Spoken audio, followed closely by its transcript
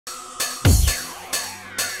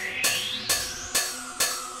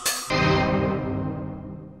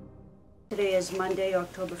is Monday,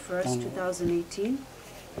 October 1st, 2018.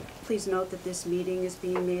 Please note that this meeting is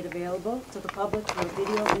being made available to the public through a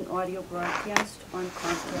video and audio broadcast on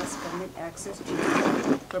Comcast Government Access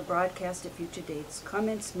Channel for broadcast at future dates.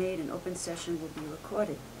 Comments made in open session will be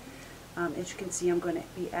recorded. As you can see, I'm going to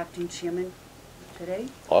be acting chairman today.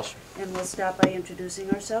 Awesome. And we'll start by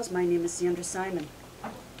introducing ourselves. My name is Sandra Simon.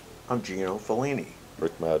 I'm Gino Fellini.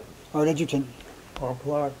 Rick Madden. Art Edgerton. Paul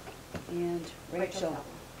Clark. And Rachel.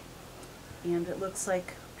 And it looks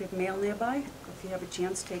like we have mail nearby. If you have a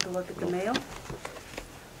chance, take a look at the mail.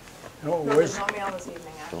 No, No, where's, there's no mail this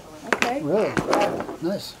evening, actually. Okay. Really?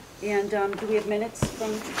 Nice. And do we have minutes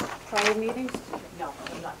from prior meetings? No,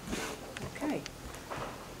 I'm not. Okay.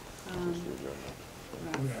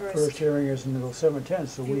 first hearing is until 7:10,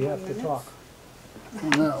 so we Few have to minutes. talk.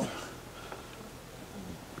 No.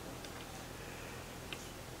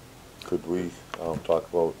 Could we talk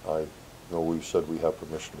about, I know we said we have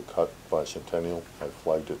permission to cut bicentennial. I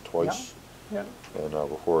flagged it twice. Yeah. And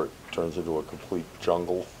before it turns into a complete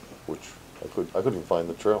jungle, which I couldn't even find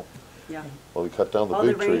the trail. Yeah. Well, you cut down the All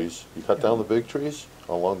the big rain- trees. You cut down the big trees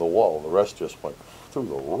along the wall. The rest just went through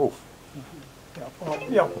the roof. Yeah, well,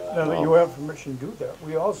 yeah, now you have permission to do that.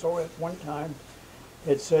 We also, at one time,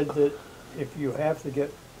 it said that if you have to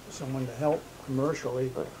get someone to help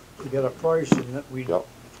commercially, to get a price, and that we'd, Yep.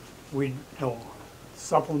 we'd,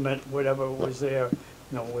 supplement whatever was there,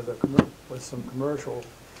 with with some commercial,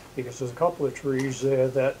 because there's a couple of trees there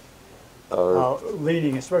that are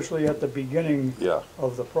leaning, especially at the beginning Yeah.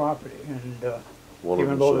 of the property, and One of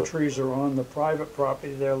even though the them's trees are on the private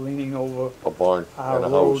property, they're leaning over a barn our and a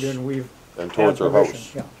road, house. and we've And towards had her permission,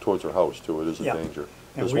 house. yeah. Towards her house, too. It is a Yeah. danger.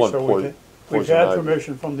 And There's we- one so we've poison had ivy.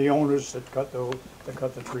 permission from the owners that cut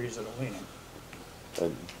the trees that are leaning.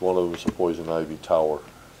 And one of them is a poison ivy tower.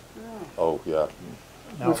 Oh, yeah.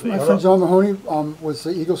 Now, My the friend other- John Mahoney was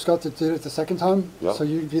the Eagle Scout that did it the second time. Yeah. So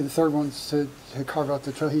you'd be the third one to carve out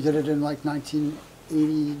the trail. He did it in like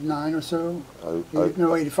 1989 or so.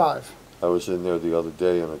 No, 85. I was in there the other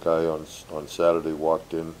day, and a guy on Saturday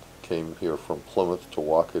walked in, came here from Plymouth to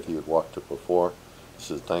walk it. He had walked it before. He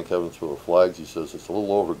says, "Thank heavens for the flags." He says, "It's a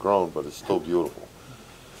little overgrown, but it's still beautiful."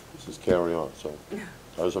 He says, "Carry on." So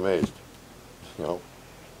I was amazed.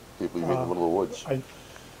 People you meet in the middle of the woods. I'm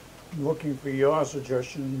looking for your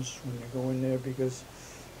suggestions when you go in there, because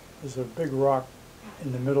there's a big rock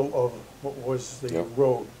in the middle of what was the Yep.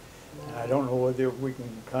 road. And I don't know whether we can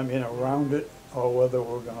come in around it or whether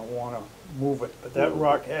we're gonna wanna move it. But that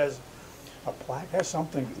rock has a plaque, has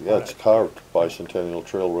something Yeah, on it's it. carved Bicentennial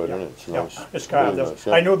Trail right in it. It's Yeah, nice. it's carved. Really nice,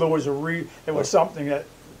 yeah. I knew there was there was something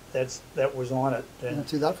that was on it. I And don't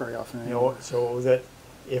do that very often. so that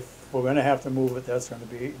if we're gonna have to move it, that's gonna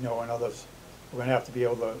be, another, we're gonna have to be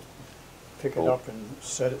able to pick it Oh. up and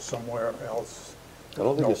set it somewhere else. I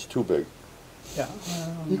don't think No. it's too big. Yeah.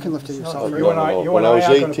 You can lift it It's yourself. not- right? You and I When I was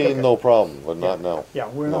aren't gonna pick 18, it. no problem, but not now. Yeah,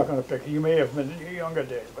 we're No. not gonna pick it. You may have been in your younger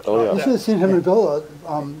days, but Oh, not yeah. You that. should have seen him and Bill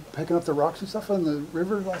picking up the rocks and stuff on the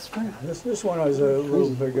river last spring. This one is a little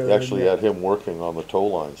bigger. We actually than had him working on the tow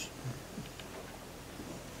lines.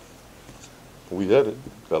 We did it,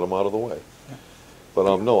 got him out of the way. But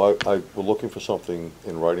no, we're looking for something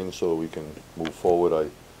in writing so we can move forward. I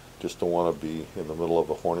just don't want to be in the middle of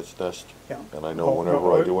a hornet's nest. Yeah. And I know Oh, whenever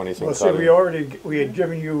no, I do anything well, see, cutting. we had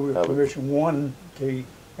given you Have it. permission, one, to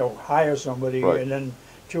hire somebody, Right. and then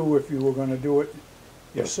two, if you were gonna do it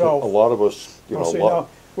yourself. A lot of us, Well, see, now,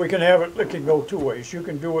 we can have it can go two ways. You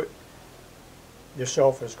can do it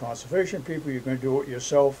yourself as conservation people, you can do it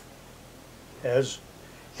yourself as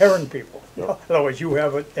heron people. Yeah. Otherwise, you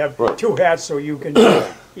have Right. two hats, so you can do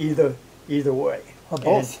either way. Or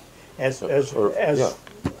both. And yeah,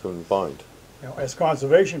 combined. as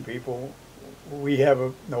conservation people, we have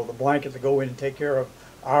the blanket to go in and take care of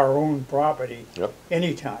our own property Yep.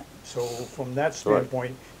 anytime. So from that Right.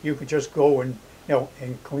 standpoint, you could just go and,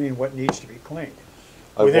 and clean what needs to be cleaned.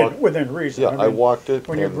 I walked- Within reason. Yeah, I mean, walked it.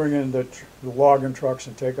 when you and- bring in the logging trucks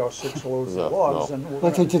and take out 6 loads No, of logs, no. then we're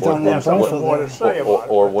I think gonna you've done have enough something for more to that. say about it.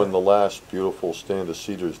 Or but, when the last beautiful stand of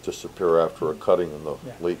cedars disappear after a cutting in the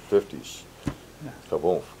Yeah. late 50s.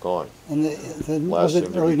 Kaboom, gone. And was Last it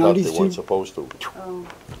thing to early be cut, 90s they too? weren't supposed to. Oh,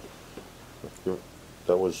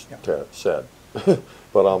 That was Yeah. sad.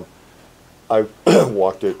 But I've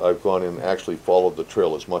walked it, I've gone in, actually followed the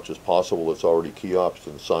trail as much as possible. It's already kiosked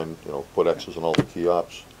and signed, put X's on all the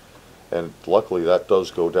kiosks. And luckily that does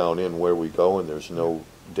go down in where we go, and there's no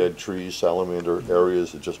dead trees, salamander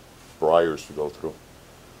areas, it's just briars to go through.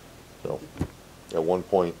 So at one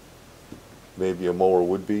point, maybe a mower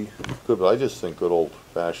would be good, but I just think good old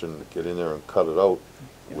fashioned, get in there and cut it out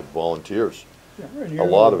with volunteers. Yeah, and a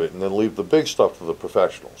lot of usually- it, and then leave the big stuff to the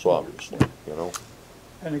professionals, obviously, you know?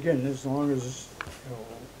 And again, as long as, you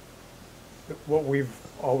know, what we've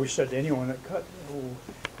always said to anyone that cut,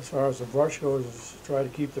 as far as the brush goes, is try to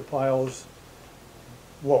keep the piles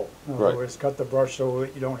low. In Right. other words, cut the brush so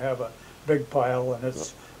that you don't have a big pile and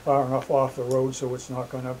it's far enough off the road so it's not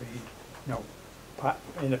gonna be, you know,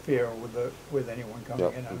 interfere with anyone Yeah,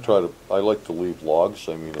 coming in. and try to, I like to leave logs.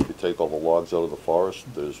 I mean, if you take all the logs out of the forest,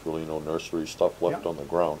 there's really no nursery stuff left Yeah. on the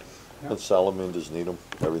ground. Yeah. And salamanders need them,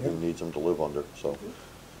 everything Yeah. needs them to live under, so.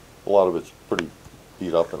 A lot of it's pretty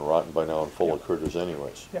beat up and rotten by now and full of Yeah. critters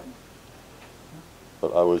anyways. Yeah,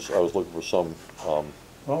 But I was looking for some,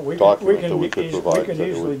 well, we document that we could can provide. we can that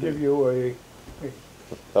it easily would be- give you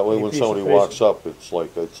That way a when piece of somebody paper. walks up, it's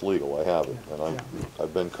like, it's legal, I have it. And Yeah.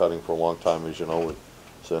 I've been cutting for a long time, as you know, with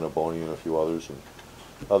Sanaboni and a few others, and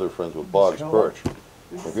other friends with Boggs Hello. Birch.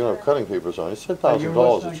 If you don't have cutting papers on, it's Are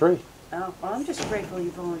 $10,000 you a tree. Oh, well, I'm just grateful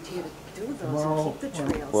you volunteered to do those Well, and keep the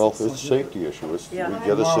trails. Well, it's a safety issue, it's, we Yeah.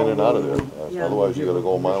 get us in and out of there. Yeah. Otherwise, you gotta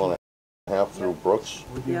go a mile and a half through Brooks,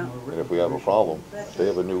 Yeah. and if we have a problem, they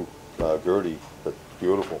have a new Gertie that's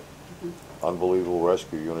beautiful. Mm-hmm. Unbelievable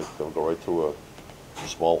rescue unit, they'll go right through a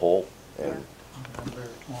small hole, and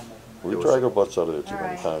we drag our butts out of there too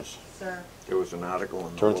many Alright. times. Sir, There was an article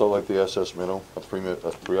in the. Turns out like the SS Minnow, a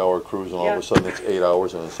 3-hour cruise, and all of Yeah. a sudden it's 8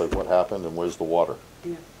 hours, and it's like, what happened, and where's the water?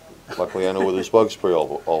 Yeah, Luckily, I know where there's bug spray,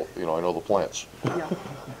 all, you know, I know the plants. yeah.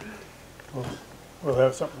 We'll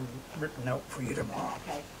have something written out for you tomorrow.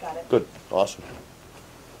 okay, got it. Good, awesome.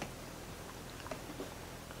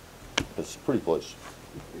 It's a pretty place.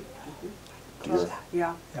 Deer.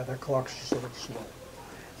 Yeah, Yeah, that clock's just a little slow.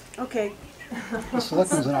 okay. The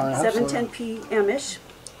selectmen's an hour and a half, so- 7:10 p.m.-ish.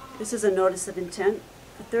 This is a notice of intent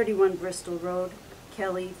for 31 Bristol Road,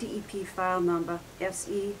 Kelly, DEP file number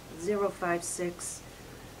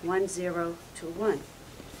SE0561021.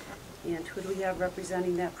 And who do we have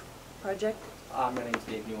representing that project? My name's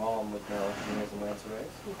Dave Newall. I'm with Maryland Engineers and Land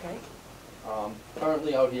Surveyors. Okay.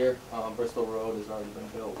 Currently out here, Bristol Road has already been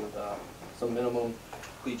built with some minimum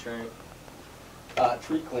tree clearing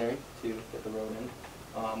to get the road in.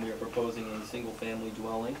 We are proposing a single-family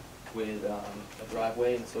dwelling with a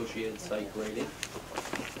driveway and associated site grading.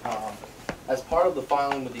 As part of the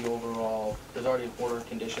filing with the overall, there's already an order of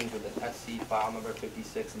conditions with an SC file number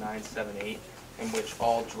 56978, in which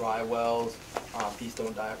all dry wells, pea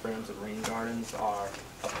stone diaphragms, and rain gardens are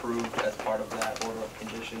approved as part of that order of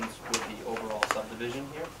conditions with the overall subdivision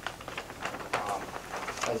here.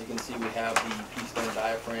 As you can see, we have the pea stone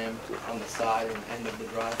diaphragm on the side and end of the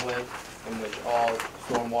driveway, in which all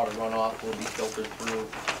stormwater runoff will be filtered through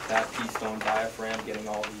that pea stone diaphragm, getting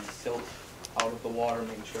all the silt out of the water,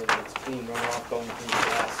 making sure that it's clean runoff going through the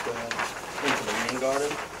grass into the rain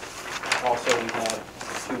garden. Also, we have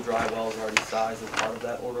 2 dry wells already sized as part of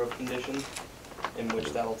that order of conditions, in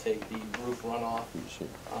which that'll take the roof runoff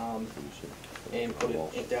and put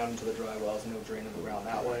it down into the dry wells, and it'll drain in the ground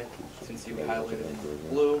that way. You can see we highlighted in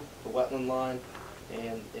blue the wetland line,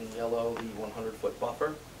 and in yellow the 100-foot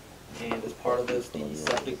buffer. And as part of this, the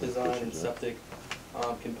septic design and septic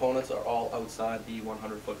components are all outside the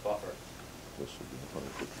 100-foot buffer. This would be a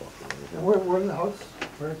 100-foot buffer right here. Where's the house?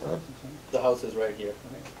 Where's the house? The house is right here,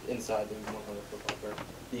 inside the 100-foot buffer.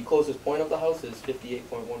 The closest point of the house is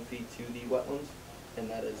 58.1 feet to the wetlands, and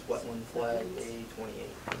that is wetland flag A28.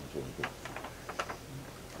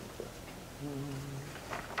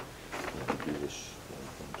 Do this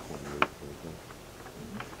 128 right here.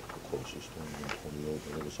 The closest one, 128,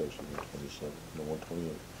 I think it's actually 127, no,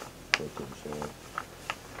 128. Right there, so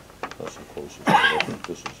that's the closest, but I think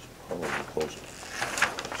this is probably the closest.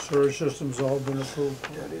 Sewage system's all been approved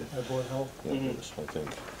Yeah, it is. by Board of Health. Yeah, it is. I think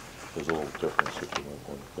there's a little difference that you might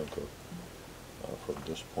want to think of. From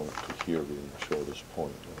this point to here being the shortest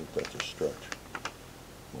point, I think that's a stretch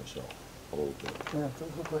myself, a little bit. Yeah, it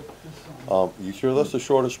does look like this. You sure that's the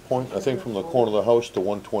shortest point? I think from the corner of the house to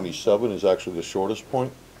 127 is actually the shortest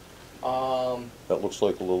point. That looks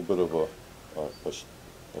like a little bit of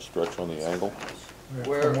a stretch on the angle.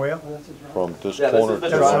 Where- From where? Oh, that's a drive. From this Yeah, this corner is to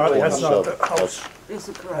the That's not- 127. that's not the house. There's a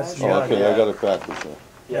That's garage. the- Oh, okay, I Yeah. got it backwards there.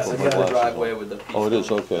 Yeah, Put so my here's the glasses on. driveway with the pea Oh, it is,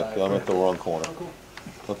 stone okay, yeah, I'm diaphragm. at the wrong corner.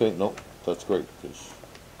 Okay, no, that's great, because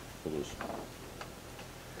it is.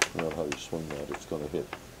 You know how you swing that, it's gonna hit,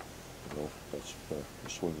 you know, that's, you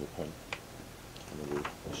swing the pen, and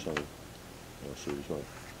the center, so he's right,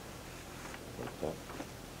 like that.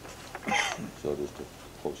 So that is the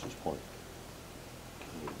closest point.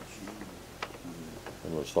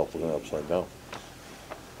 I'm gonna stop looking upside down.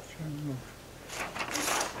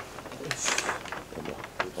 And the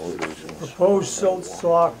elevation is- Proposed silt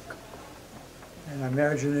stock, and I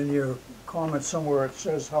imagine in your comment somewhere, it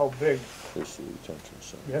says how big. Here's the retention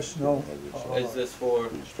center. Yes, no, Is this for,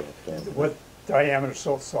 Please drop down. what diameter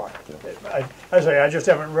silt sock? Yeah. I just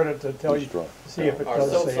haven't read it to tell you, Please drop see if it our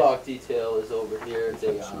does silt say. sock detail is over here, it's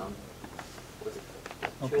a, what's it?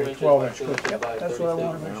 2 Okay, inches 12 by inch, 2 good. inches Yep, by that's what I 32.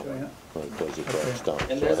 wanna make sure, yeah. Right, because it drops down.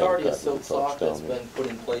 And so there's I already a have silt it drops sock that's down been put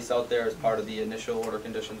in place out there as part of the initial order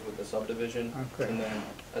conditions with the subdivision. Okay. And then,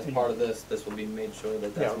 as part of this, this will be made sure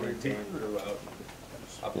that that's Yeah, maintained throughout, Yeah,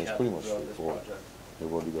 it's upkept pretty much throughout this straightforward. project.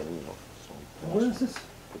 They've already got, you know, so. Where is this?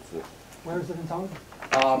 That's it. Where is it in town?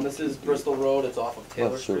 This is Bristol Road, it's off of Taylor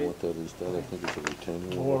Not sure Street. what that is, that I think it's a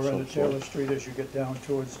retaining wall More of some into Taylor sort. Street as you get down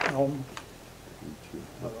towards Elm,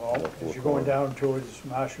 I'll have to as look you're going on it. down towards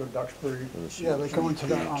Marshall, Duxbury, Let me see. Yeah, they go into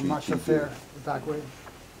the, Marshall Fair, the back way.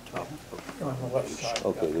 on the left side.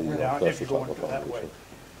 Okay, there you go, Down, that's if the you're top going of that way.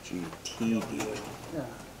 foundation. GTD, Yeah.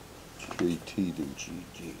 GTD.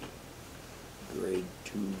 GG, grade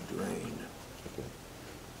 2 drain. Okay.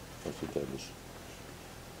 That's what that is.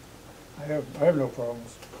 I have no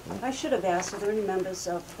problems. I should have asked, are there any members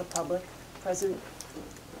of the public present?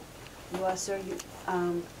 You are, sir,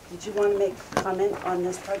 did you want to make comment on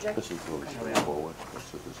this project? This is really straightforward. This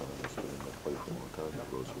is design that's been in place for a long time.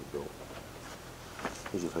 The roads were built.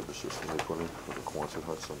 Here's the type of system they put in for the Quonset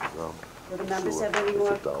huts underground. Do the members Sewer. have any It's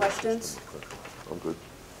more a down questions? system. I'm good.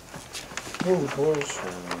 Move to close.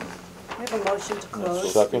 We have a motion to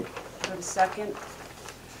close. Second? We have a second.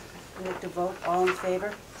 We have to vote, all in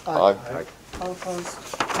favor? Aye. All opposed?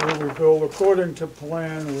 Will we build according to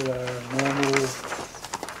plan with our normal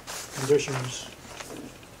conditions,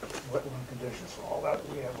 wetland conditions, all that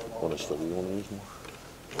we have with all Want to that. study one of these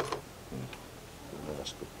more?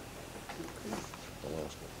 Alaska.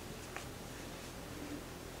 Alaska.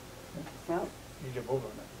 Well, Need to vote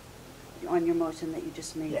on on your motion that you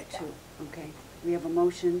just made Yeah. too. Okay. We have a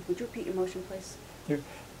motion. Would you repeat your motion, please? it.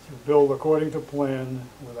 To build according to plan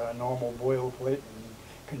with our normal boilerplate and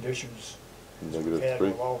conditions Negative had 3.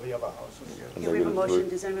 with all the other houses. Okay, we have a Negative motion. 3.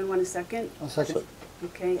 Does anyone want a second? I'll second.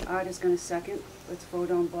 Okay, Art is gonna second. Let's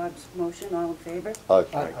vote on Bob's motion. All in favor? Aye.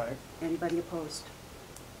 Aye. Anybody opposed?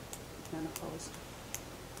 None opposed.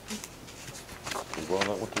 You go on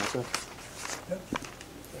that one, too, sir? Yep.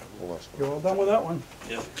 Alaska. You're all done with that one?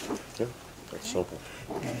 Yep. Yeah, that's simple.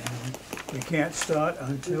 We can't start We have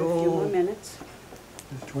a few more until minutes.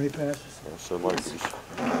 20 passes. So like these.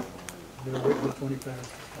 We'll wait till 20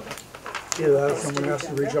 passes. Either that or someone has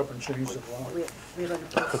to reach up and change the law. We have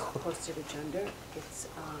a posted agenda. It's,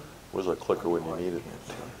 Where's that clicker when you need it?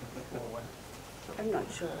 I'm not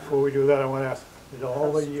sure. Before we do that, I want to ask, did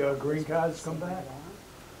all the green cards come back?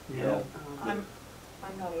 Yeah.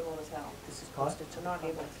 I'm not able to tell. This is posted, so I'm not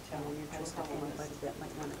able to tell. in the interest of anybody that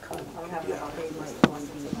might want to come. I'm having a They hard might want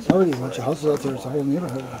to There's already a bunch of houses out there, it's a whole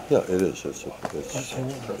neighborhood. Yeah, it is.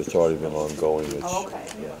 It's already been ongoing. It's, Oh, okay.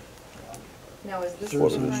 Now, is this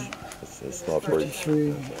what it one? is. It's not very,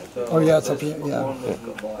 53, oh yeah, it's up here, This yeah. one is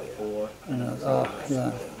the lot 4.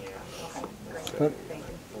 Yeah. But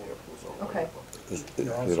Okay.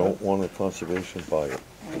 you don't want a conservation buy it.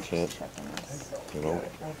 You can't, you know?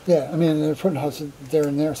 yeah, I mean, they're putting houses there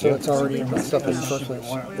and there, so it's already messed up in the first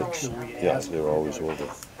place. Yeah, they're always over.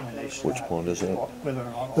 Which pond is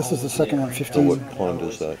that? This is the second one, So 15. what pond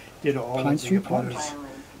is that? Did all Pine of the Street Pond? abutters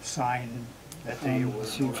sign that they were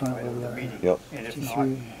See in front of invited to the over there. meeting? Yep. And if not,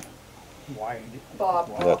 53. why?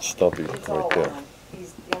 Bob. That's Stumpy It's all right there. on.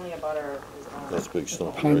 He's, the only abutter is on. That's Big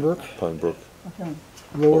Stumpy. Pembroke? Right? Pembroke.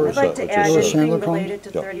 Lower, I'd like to What add you anything said? Chandler Pond? related to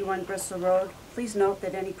Yep. 31 Bristol Road. Please note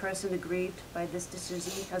that any person aggrieved by this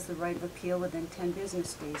decision has the right of appeal within 10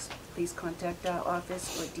 business days. Please contact our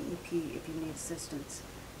office or DEP if you need assistance.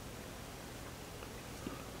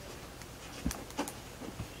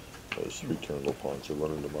 There's 3 terminal ponds that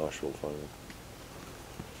run into Marshall finally.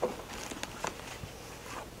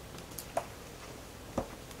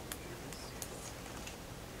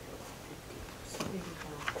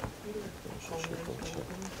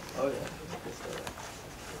 Oh, yeah.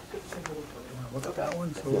 Look at that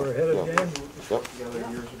one, so we're ahead of the game. Yep.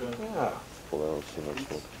 Yeah. Well, that's the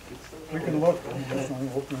next one. We can look, I'm just going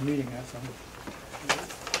to open the meeting, that's all.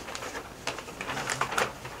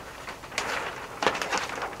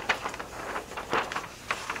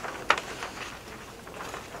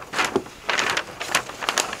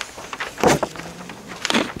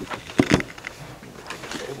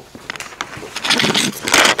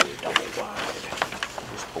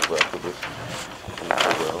 Just pull back a bit. Pull that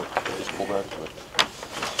out. Just pull back a bit.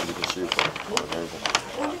 So you can see it from an angle.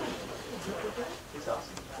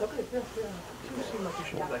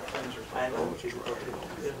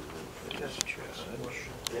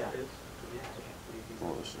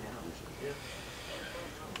 Oh, this is-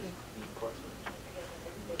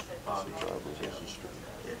 driveway's Easy Street.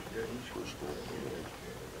 Bristol.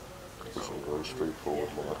 It's a very straightforward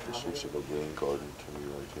lot. This looks like a rain garden to me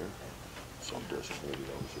right here. Some designated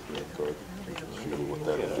as a rain garden. See what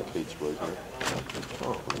that indicates right here?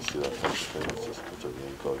 Oh, when you see that type of thing, it's a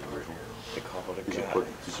rain garden usually. They call it a These are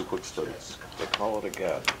gap. quick studies. They call it a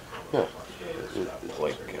gap. Yeah. It's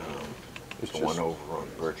like It's the just one over on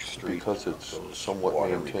Birch Street. because it's somewhat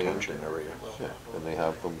Water maintained. retention area. Yeah, and they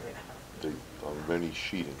have them, they, on many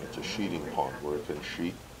sheeting, it's a sheeting pond where it can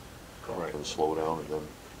sheet Right. and slow down and then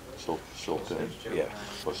silt in. Yeah,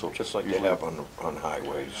 But so just like they usually- have on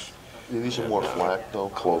highways. Yeah, these are more flat though.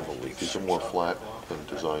 Clover leaves. These are more flat and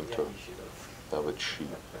designed to have it sheet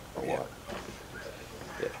a Yeah. lot.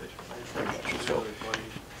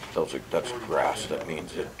 So that's grass. That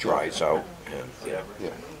means it dries out and, yeah. Yeah.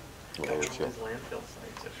 In other words, yeah.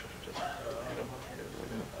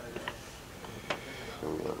 Here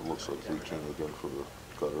we have, it looks like leaching again for the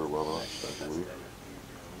gutter runoffs, I believe.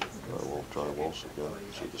 Dry wells again,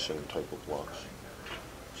 so the same type of blocks.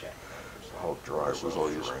 How dry. This is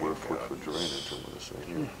all your square foot for drainage, I'm gonna say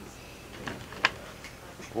here.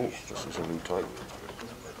 Oh, this is a new type.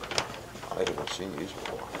 I haven't seen these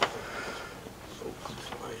before. I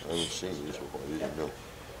haven't seen these before, these are new.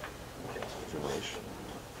 These are nice.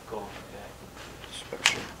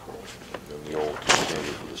 Inspection. And the old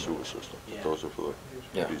standard for the sewer system. Those are for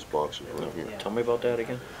Yeah. these boxes right here. Tell me about that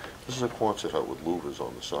again. This is a Quonset hut with louvers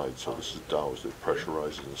on the side, so this is Dow's that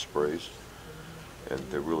pressurizes and sprays. And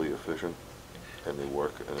they're really efficient, and they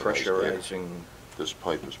work. And it has air. Pressurizing. This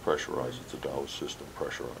pipe is pressurized, it's a Dow system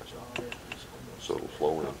pressurized. So it'll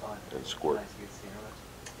flow in and squirt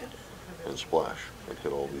and splash and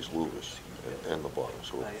hit all these louvers and the bottom,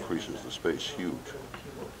 so it increases the space huge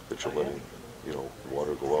that you're letting,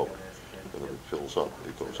 water go out. And if it fills up,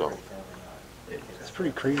 it goes out. It's a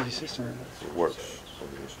pretty crazy system. It works. I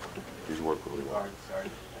mean, these work really well.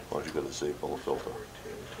 Why don't you get a Zapel filter?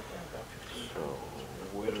 So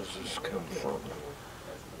where does this come from?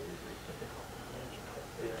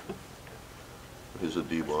 Here's a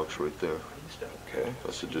D box right there. Okay.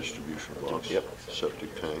 That's a distribution box. Yep.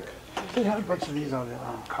 Septic tank. They had a bunch of these out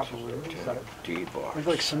at Copperwood. D box. There's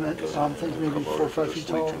like cement, things maybe 4 or 5 feet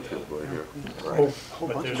tall. Leaching field right here. Right. Whole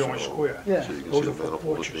But bunch they're of doing stuff. square. Yeah. So you can Those see are the for manifold at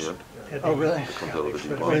the porches. end. Oh, really? It comes out of the D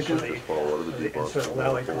box. Very Just good. follow out of the D box. Instead of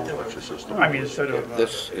alley, That's your system. I mean, instead of.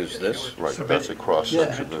 This is this? Right, cement. that's a cross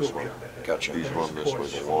section Yeah. this way. Gotcha. These run this way,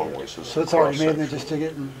 the long way. So it's already made and they just dig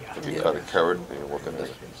it and... If you cut a carrot and you look at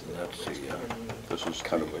That's it, the this is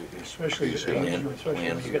cutaway. Especially, These especially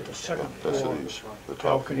here. when you get the second that's floor. these. The top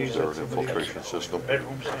Balconies is their that somebody has infiltration system.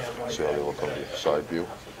 bedrooms they have like See how they that. look on the side view?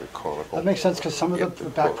 They're conical. That makes sense, because some of the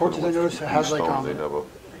back porches I noticed have like, Keystone, they never,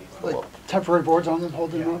 like temporary boards on them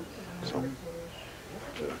holding them up. so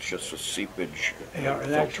It's just a seepage Yeah,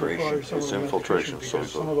 and actually, probably filtration. some of it's them infiltration, because so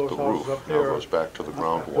some of those the houses roof up now there, goes back to the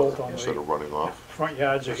built groundwater on instead the of running off. front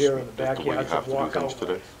yards are here and the That's the way you backyards that have to do walk things out.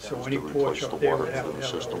 today, So is any to porch replace up the there water would have in to the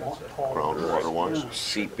have a system, tall. groundwater wise.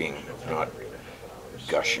 Seeping, not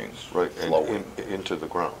gushing. Right, and Flowing. into the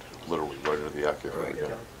ground, literally, right into the aquifer. Right.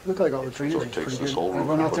 Look like all the drainage So is it takes pretty this good. whole I roof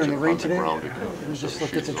went and out there puts in it the rain today underground again. and So just it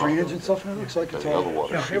looked at the sheets drainage off. and stuff and it looks like And it's the other all...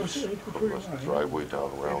 water Yeah, it was shoots pretty from the nice. driveway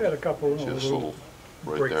down We've around. had a couple See of this little little,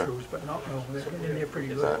 right there? breakthroughs, but no, they're getting in there pretty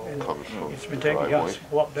good. That And comes from it's the been taking driveway. us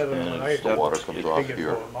a lot better than And I the thought. water comes off Figured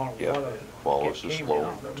here, for the amount of yeah, water follows that this came flow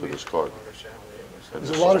down, to this garden. And There's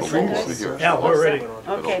this a lot of is the low drainage over here. Yeah, we're ready. And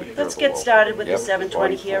over Okay, here, let's the get low. started with the Yep, 720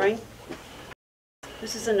 already full. hearing.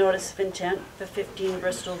 This is a notice of intent for 15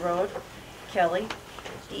 Bristol Road, Kelly.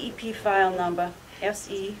 DEP file number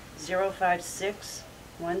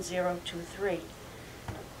SE0561023.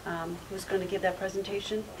 Who's going to give that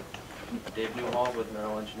presentation? Dave Newhall with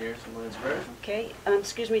Merrill Engineers in Lansbury. Okay,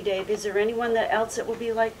 excuse me, Dave, is there anyone else that would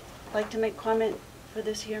be like to make comment for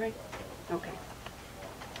this hearing? Okay.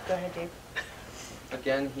 Go ahead, Dave.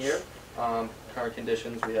 Again, here, current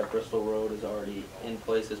conditions, we have Bristol Road is already in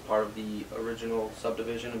place as part of the original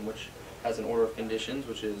subdivision, which has an order of conditions,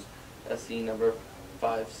 which is SC number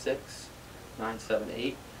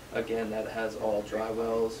 56978. Again, that has all dry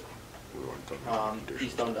wells,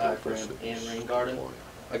 keystone diaphragm, and rain garden.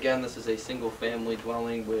 Again, this is a single-family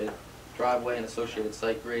dwelling with driveway and associated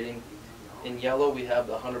site grading. In yellow, we have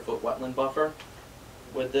the 100-foot wetland buffer.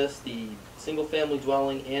 With this, the single-family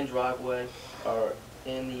dwelling and driveway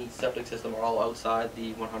and the septic system are all outside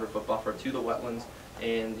the 100-foot buffer to the wetlands,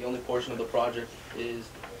 and the only portion of the project is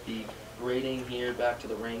the grading here back to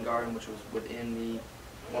the rain garden, which was within the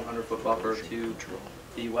 100-foot buffer to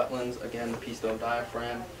the wetlands. Again, the keystone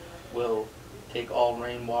diaphragm will take all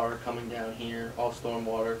rainwater coming down here, all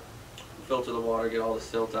stormwater, filter the water, get all the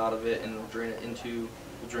silt out of it, and we'll drain it into,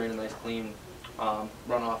 we'll drain a nice clean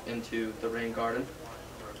runoff into the rain garden.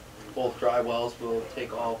 Both dry wells will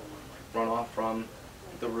take all runoff from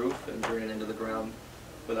the roof and drain it into the ground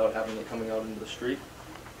without having it coming out into the street.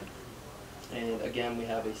 And again, we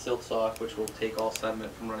have a silt sock which will take all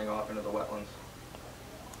sediment from running off into the wetlands.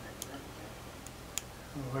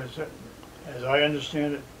 As I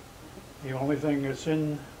understand it, the only thing that's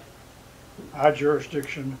in our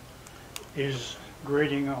jurisdiction is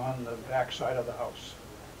grading on the back side of the house.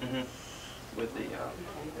 With the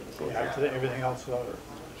After that, everything else, you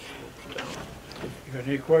got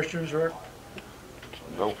any questions, Rick?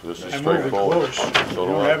 No, this is I'm moving straightforward. close. So You do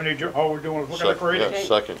don't I. have any, how we're doing, we're gonna grade it? Okay,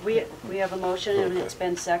 Second. We have a motion and Okay. it's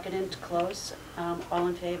been seconded to close. All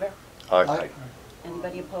in favor? Aye.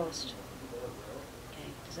 Anybody opposed? Okay,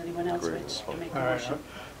 does anyone else Agreed. wish to make a All right, motion?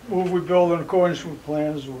 move we build in accordance with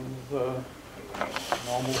plans with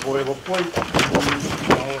normal boilerplate,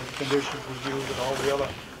 all the conditions reviewed and all the other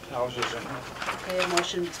houses in here. Okay, a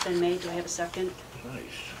motion's been made. Do I have a second?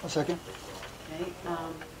 A second? Okay,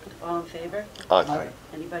 all in favor? Aye.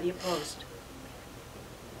 Anybody opposed?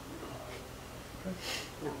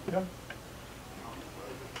 No. Yeah.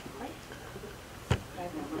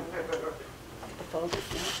 Opposed?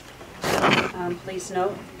 No. Please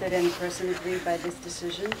note that any person aggrieved by this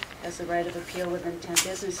decision has the right of appeal within 10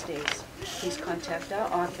 business days. Please contact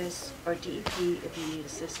our office or DEP if you need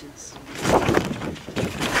assistance.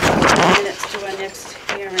 Minutes to our next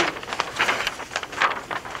hearing.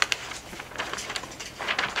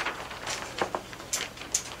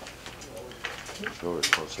 No, the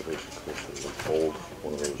Conservation Commission will fold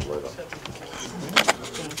one of those right up.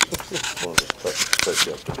 One of the tests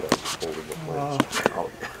you have to get folded before it's out.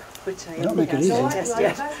 Which I They don't make it haven't easy. had to test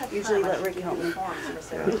yet. Usually let Rick help me.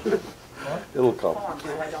 It'll come.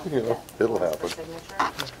 You know, it'll happen.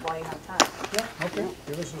 While you have time. Yeah, okay,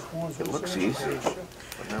 give us the forms. It looks easy,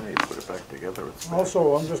 but then when you put it back together, it's.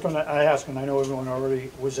 Also, I'm just gonna ask, and I know everyone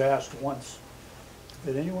already was asked once,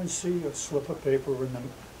 did anyone see a slip of paper in the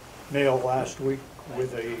mail last week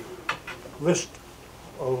with a list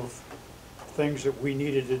of things that we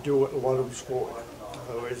needed to do at Ludham's Ford?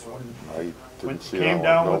 In other words, when I when didn't it see that came one.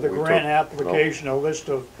 down No, with the we grant took- no. application, a list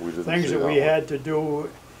of We didn't things see that that we one. had to do,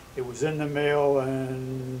 it was in the mail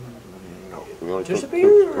and We only took,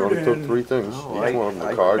 disappeared we only took and- 3 things. No, Each one, the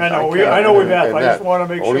I- card. I know, I know we've had, and I just that. wanna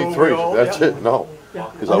make sure Only we 3, all. that's yeah. it, no. Yeah.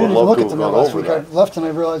 Because I I would didn't even love look to at the have mail gone last over week. I that. left and I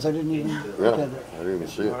realized I didn't even look Yeah, at it. I didn't even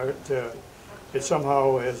see it. It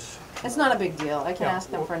somehow is, It's not a big deal. I can Yeah. ask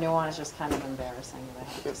them for a new one. It's just kind of embarrassing that I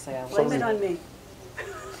have to say. Blame it on me.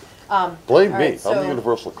 Blame All me, right, I'm so the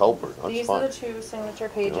universal culprit, that's These are fine. the 2 signature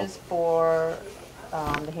pages for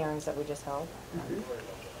the hearings that we just held.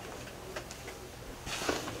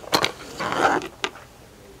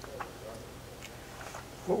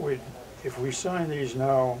 if we sign these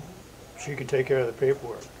now, she can take care of the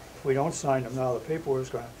paperwork. If we don't sign them now, the paperwork's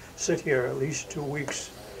gonna sit here at least 2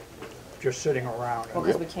 weeks, just sitting around. Well,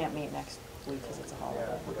 because we can't meet next week because it's a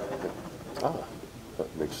holiday. Ah,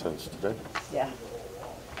 that makes sense today. Yeah.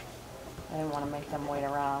 I didn't want to make them wait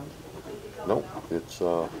around. No, it's,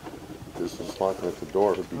 this is knocking at the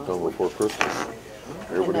door to be done before Christmas.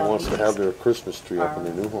 Everybody know wants to these have their Christmas tree up in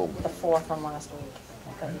their new home. The 4 from last week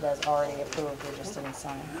that you guys already approved, we just didn't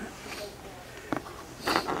sign.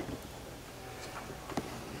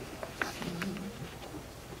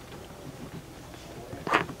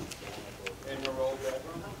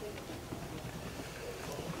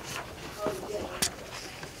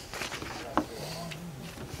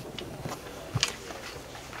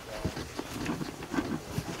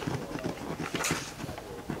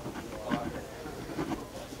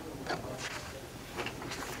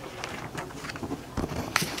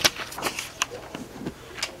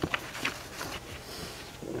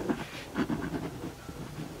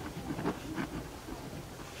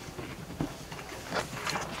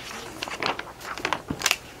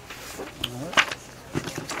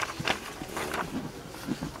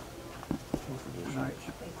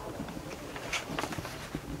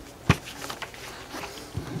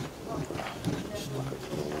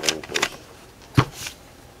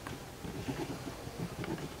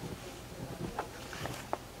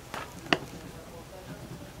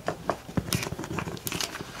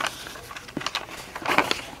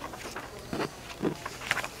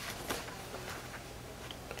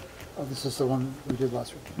 Oh, this is the one we did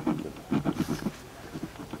last week.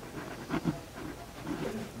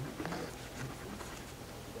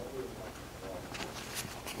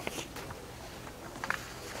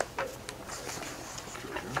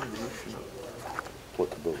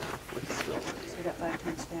 Applicability. So we got 5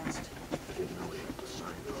 times fast. Didn't know we had to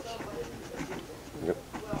sign those.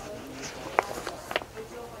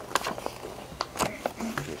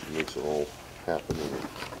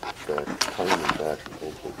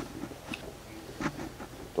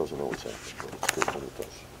 saying, but it's good when it does.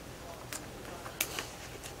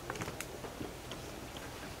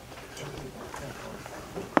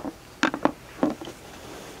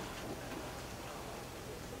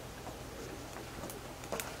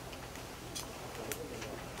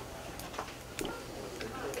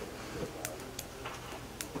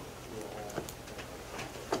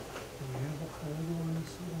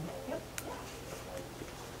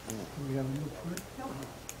 Do we have a new print?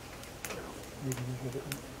 Maybe we get it.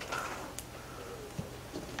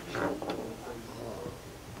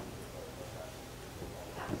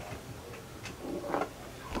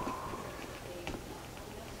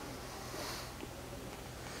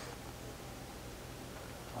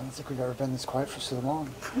 I don't think we've ever been this quiet for so long.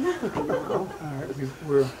 All right,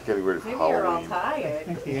 we're, Getting ready for Maybe you're all Halloween. I tired.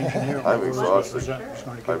 think the engineer. I'm exhausted. was gonna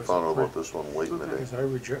give I us found a out about print, this one late in the day. because I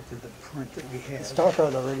rejected the print that we had. It's dark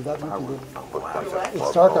out already, that might be good. But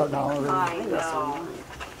It's dark out now already. I know.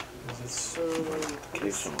 'Cause it's,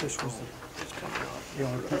 this was the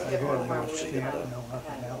only print I had, no stamp, no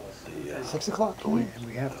nothing else. 6 o'clock? And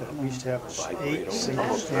we have to at least have 8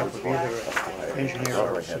 single stamp of either engineer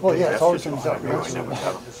or. Well, yeah, it's always been done. Well, I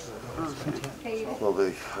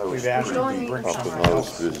was We've asked them to pretty bring up some. and I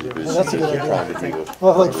was busy, Well, that's a good idea. trying to do the.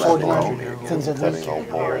 We'll have like the 40 round, things at cutting least. out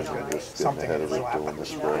more and just getting ahead of it, doing the I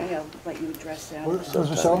spray. let you address that. Where's That time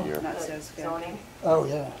Michelle? of year. Not satisfactory. Zoning, Oh,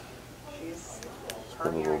 yeah. she's, It's her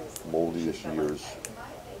been one hearing's of the moldiest years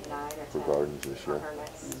 9 or for 10 gardens this for year. her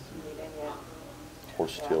next meeting, yeah.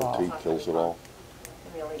 Horsetail tea kills it all.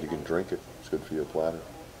 Really You can drink it, it's good for your bladder.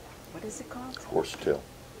 What is it called? Horsetail.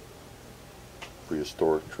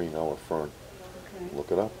 Prehistoric tree now, a fern. Okay.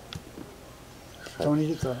 Look it up. Don't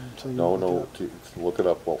eat it though until you. No, look it no, up. look it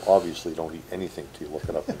up. Well, obviously, don't eat anything till you look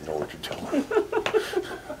it up and know what you're doing.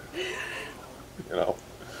 You know?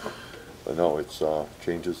 But no, it's,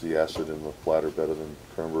 changes the acid in the bladder better than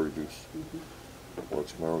cranberry juice.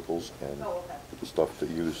 Works miracles, and the stuff they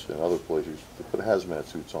use in other places, they put hazmat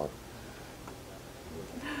suits on.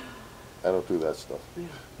 I don't do that stuff.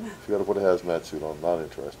 If you gotta put a hazmat suit on, not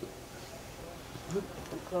interested. I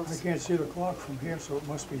Close. can't see the clock from here, so it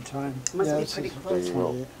must be time. Must Yeah, be it's pretty just- close. There you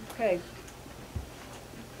go. Okay.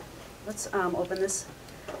 Let's open this.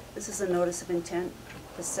 This is a notice of intent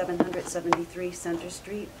for 773 Center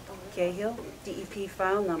Street, Cahill, DEP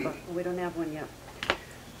file number. We don't have one yet.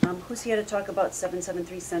 Who's here to talk about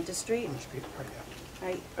 773 Center Street? Must be, right,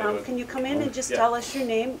 yeah. Hi. Can you come in and just tell us your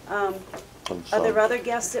name? And Are there sign- other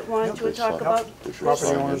guests that want to they talk sign- about they should Property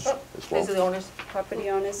sign in owners. as These are the well. owners? property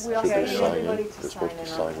owners? We Should also they need sign in? everybody to They're supposed to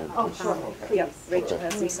sign sign in in. on- Oh, sure. Yeah, Rachel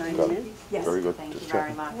has them signing Got it. in. Very good. Thank you Just very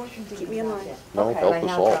checking. much. Keep me in line. No, Okay, help I us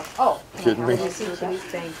have all. to- Oh. Kidding me?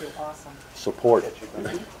 Thank you, awesome. Support.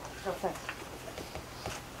 Perfect.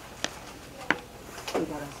 You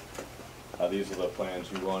got us. These are the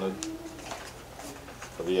plans you wanted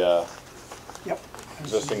for the Yep.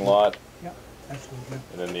 existing lot, Yep, absolutely.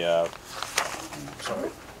 and then the, sorry,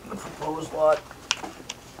 the proposed lot.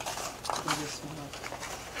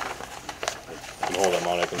 You can hold them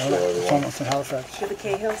on, I can show It's everyone. almost in Halifax. To the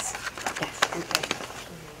Cahills?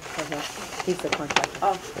 He's the contractor.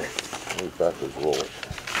 Oh, Move backwards, roll it.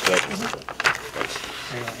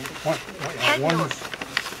 One,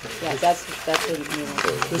 Yeah, that's what you mean.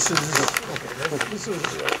 this is,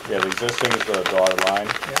 Yeah, the existing is the dotted line,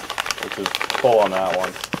 which is full on that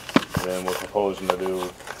one. And then we're proposing to do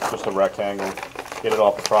just a rectangle, get it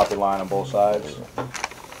off the property line on both sides.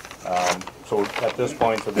 So at this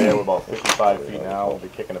point to there, we're about 55 feet now, we'll be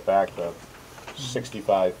kicking it back to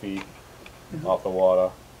 65 feet off the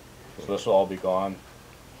water. So this will all be gone.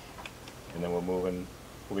 And then we're moving,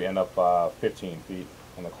 we end up 15 feet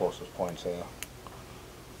on the closest points there.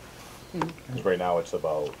 Because right now it's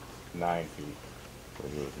about 9 feet.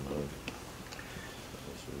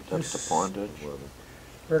 That's the pond edge?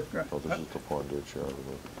 Rick, Oh, this is the pond ditch, yeah. I don't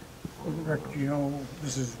know. Rick, do you know,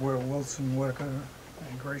 this is where Wilson, Whitaker,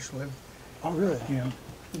 and Grace lived? Oh, really? Yeah.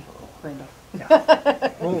 Brenda.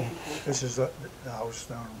 Oh, This is the house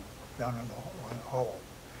down in the hollow,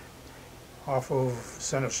 off of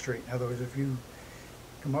Center Street. In other words, if you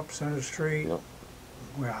come up Center Street, Yep,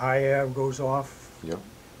 where High Ave goes off, yep.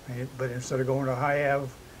 but instead of going to High Ave,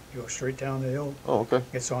 you go straight down the hill. Oh, okay,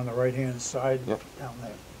 It's on the right-hand side, Yep. down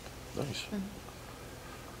there. nice.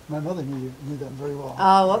 my mother knew that very well.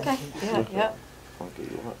 Oh, okay, yeah, yeah. Funky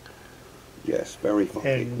lot. Yes, very funky.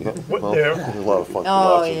 And Well, what there's a lot of funky Oh,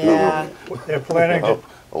 lots in yeah. Pembroke. they're planning to,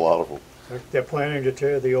 A lot of them. they're planning to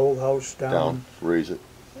tear the old house Down, raise it.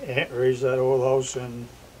 and raise that old house and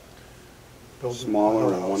build Smaller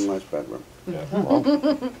another and house. one less bedroom.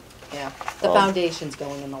 Well, Yeah, the foundation's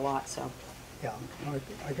going in the lot, so. Yeah,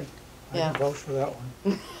 I can I Yeah. can vouch for that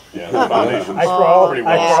one. Yeah, the foundation's I crawl, pretty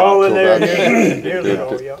I well crawl in So there that's- years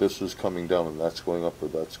ago, yeah. This is coming down and that's going up, or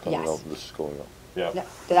that's coming Yes. out and this is going up? Yeah. Yeah,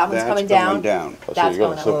 that one's That's coming going down. down. Oh, so That's you're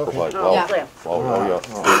gonna going up. simplify, Oh, well, Yeah. clear. oh, yeah. I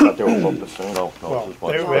thought they were both the same. No, Well, this is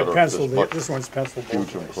much they better. penciled, This this one's penciled both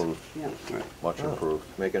Huge ways. improved, Yeah. much improved.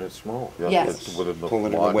 Making it small. Yeah, Yes. it's within the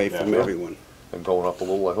Pulling it line. away from Yeah. everyone. And going up a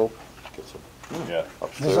little, I hope. Get some Yeah.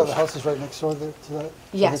 Those other upstairs. houses right next door there to that? to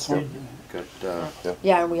Yes. this one? Got,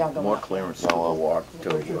 Yeah, and we are going more up. clearance to the water, to,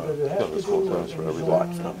 Does it have Yeah, to there's do full with times for the everything. lots,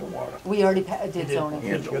 zoning? not the water. We already did Did zoning.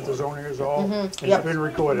 you get the zoning is all? It's Yep. been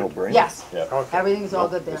recorded? No brainer. Yes, Yeah. Okay. everything's all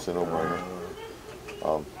good there. It's a no-brainer.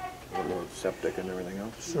 Septic and everything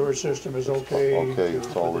else. Sewer system is okay? Okay, it's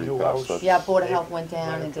for the already new passed house? that. Yeah, Board of Health went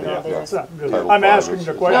down and did all Yeah, theirs. Title I'm five asking is-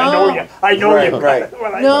 the is- question, I know you, I know you. Right,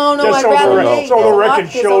 Well, I- No, no, just I'd so rather the- they- So the there's a record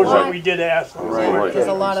lot- shows there's a that lot- we did ask. Right, There's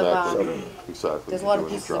a lot of, exactly. Exactly. There's a lot of You're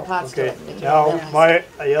doing pieces your and job. parts to Okay, it. They can't now, balance.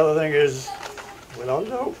 the other thing is, without a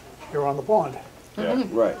doubt, you're on the pond. Yeah.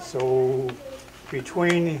 right. So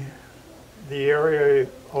between the area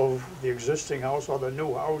of the existing house or the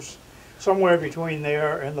new house, somewhere between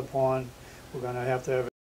there and the pond, we're gonna have to have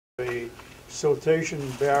a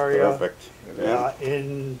siltation barrier. Perfect. Yeah,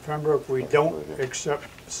 In Pembroke, we don't accept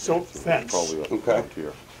silt fence. Probably up Okay.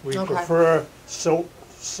 here. We Okay. prefer silt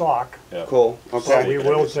sock, Yeah. cool, so okay. we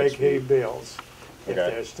will take hay bales if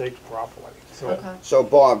Okay. they're staked properly. So Okay. So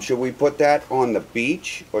Bob, should we put that on the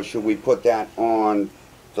beach, or should we put that on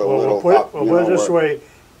the Well, little we'll up, put you it know, this where- way,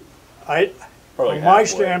 Probably from my halfway.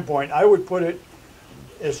 standpoint, I would put it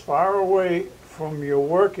as far away from your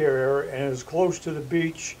work area and as close to the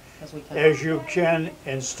beach As we can. as you can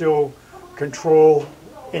and still control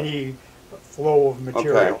any flow of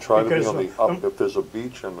material. Try to be Because, on the up, if there's a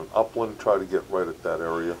beach and an upland, try to get right at that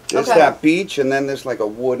area. There's Okay. that beach, and then there's like a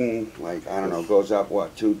wooden, like, I don't know, goes up,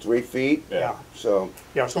 what, 2-3 feet? Yeah, So,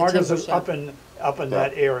 yeah, as The long as timber it's shed. up in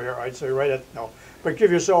that area, I'd say right at, no. But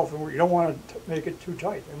give yourself, you don't wanna make it too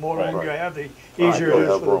tight. The more room Right. you have, the Right, easier it gotta is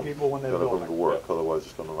have for the room. people when they're Gotta have room to building. work, otherwise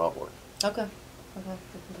it's gonna not work. Okay, okay, we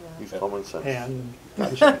can do Use common sense. And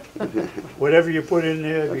whatever you put in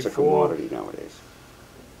there that's a before, commodity nowadays.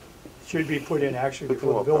 should be put in actually Pick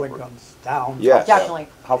before them the up, building Pembroke. comes down. Yes. that. Definitely.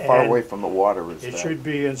 How far And away from the water is It that? should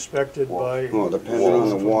be inspected by. Well, depending on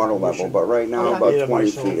the water level, but right now, Okay. about Either 20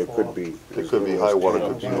 myself feet, it or- could be. It could be high water, it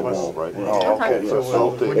could be the wall, right? Oh, okay. Okay. So So,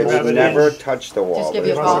 salty. when It you have would it never in, touch the wall. Just give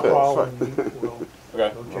you a give call. us a call Okay. and we'll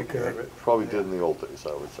Okay. take care of it. Probably did in the old days,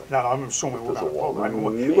 I would say. No, I'm assuming we're There's a gonna, wall. we're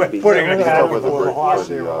Maybe. putting a Yeah, cat With the before the brick, horse with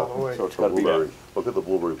here the, all the way. so it's got blueberry, look at the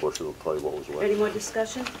blueberry bushes, it'll tell you what was Any wet. more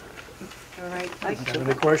discussion? All right, Mike?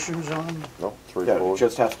 Any questions on? No, Yeah, it straightforward.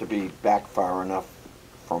 just has to be back far enough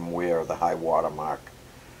from where the high water mark Oh,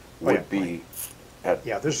 yeah. would be at,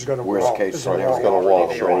 Yeah, this is gonna. Worst wall. case This is a scenario. It's got a wall,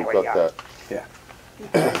 so Anyway, we've got yeah. that.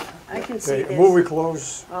 yeah. I can see Okay, will we this.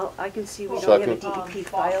 close? Well, I can see we don't have a Second. DEP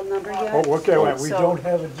file number yet. Oh, okay, wait, we So- don't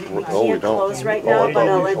have a I DEP. No, we can't don't. close right Oh, now, I but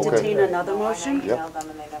I'll don't. Okay. entertain another motion. Yep. Emailed them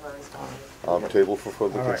and they never responded. Table for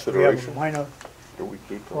further All right, we have a consideration. minor Do we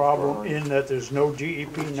keep those problem drawings? in that there's no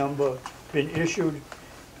DEP number been issued.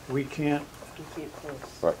 We can't, We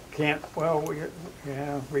can't close. well,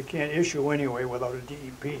 we can't issue anyway without a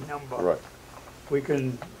DEP number. Right, We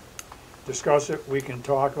can discuss it, we can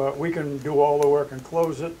talk, we can do all the work and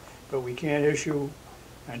close it, but we can't issue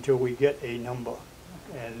until we get a number.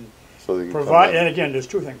 And so you can come provide, in. and again, there's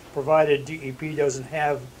two things, provided DEP doesn't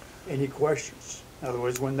have any questions. In other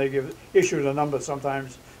words, when they issue the number,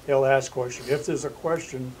 sometimes they'll ask questions. If there's a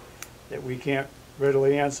question that we can't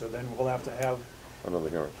readily answer, then we'll have to have Another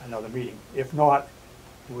hearing. another meeting. If not,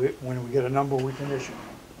 when we get a number, we can issue.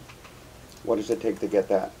 What does it take to get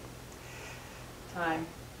that? Time.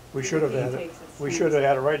 We should have had it, we should have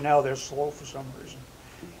had it. Right now, they're slow for some reason.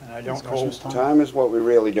 And I don't know. Christmas time. Time is what we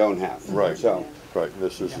really don't have. Right. So, Right,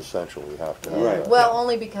 this is essential, we have to have Right. that. Well,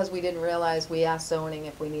 only because we didn't realize, we asked zoning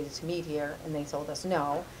if we needed to meet here, and they told us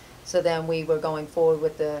no. So then we were going forward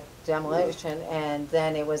with the demolition, and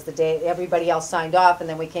then it was the day, everybody else signed off, and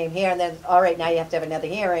then we came here, and then, all right, now you have to have another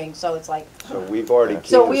hearing, so it's like, so we've already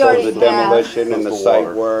So we canceled already the demolition have- and the Just the site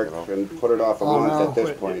water, work you know. and put it off a Oh, month no. at this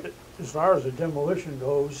But point. as far as the demolition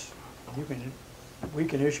goes, we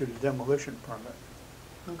can issue the demolition permit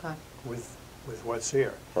okay, with what's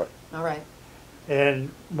here. Right, all right,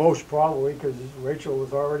 And most probably, because Rachel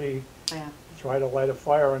has already yeah. tried to light a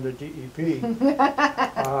fire under DEP.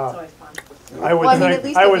 always fun. I would Well, I mean, at think,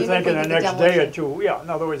 least I if would even think if in we the did the next day or demolition. two, yeah, in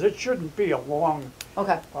other words, it shouldn't be a long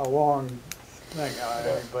Okay, thing,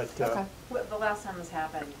 but, okay, Well, the last time this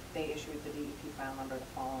happened, they issued the DEP file number the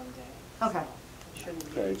following day. Okay.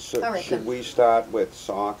 Shouldn't be. Okay, so All right, should then. we start with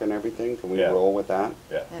SOC and everything? Can we Yeah. roll with that?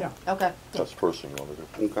 Yeah. Yeah. Okay, yeah, That's the first thing you wanna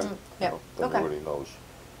do. Okay. yeah, Then okay, everybody knows.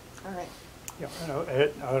 all right. Yeah,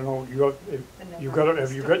 I don't know,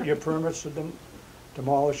 have you got your permits to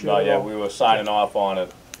demolish it? No, yeah, at all? we were signing off on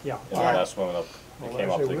it, Yeah. and Yeah. that's when it Well,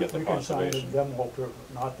 came I up say to get the we can sign the conservation. demo permit,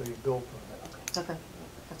 not the build permit. Okay,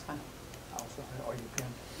 that's fine. I'll sign it, or you can.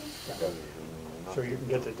 Yeah. So you can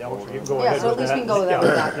get the demo, so you can go Yeah, ahead so with at least that. we can go with that, with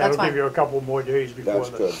that, that's That'll fine. give you a couple more days before That's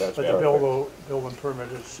the, good, that's but the perfect. building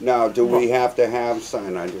permit is. Now, do we have to have,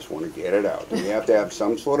 sign, I just wanna get it out, do we have to have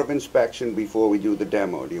some sort of inspection before we do the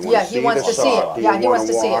demo? Do you Yeah, wanna he see the wants to see it. SOC? Do Yeah, you he wants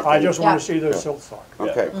wanna to see it. walk I and- just wanna Yeah. see the silt sock.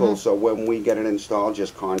 Okay, Mm-hmm. cool, so when we get it installed,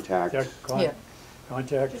 just contact, Yeah, Yeah.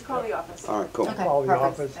 contact. Just call the office. all right, cool. Okay, Call the perfect.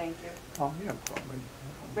 office. Thank you. Oh, yeah, probably.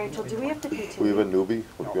 Rachel, do we have to We continue? have a newbie,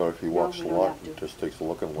 if he walks we the don't lot, have to. just takes a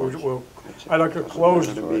look and We'll, learns. we'll, I'd like to close,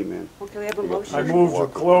 Doesn't matter to me, man. Okay, we have a We got- motion. I move to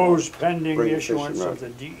Walk the close pending Bring the the fishing issuance rod. of the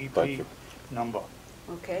Thank DEP you. number.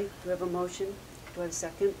 Okay, do we have a motion? Do I have a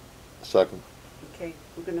second? Second, Okay,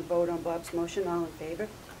 we're gonna vote on Bob's motion, all in favor?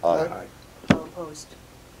 aye. All opposed?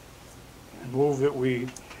 I move that we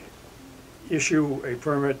issue a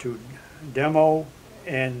permit to demo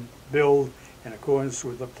and build in accordance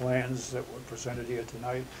with the plans that were presented here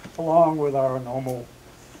tonight, along with our normal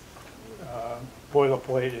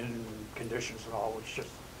boilerplate and conditions and all, which just,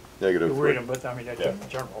 you Negative read three. them, but I mean, they're Yeah.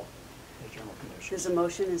 general conditions. There's a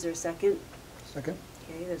motion, is there a second? Second?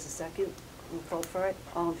 Okay, there's a second. We'll vote for it.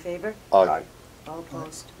 All in favor? Aye. All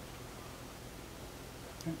opposed?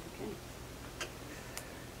 Okay.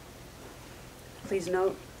 Please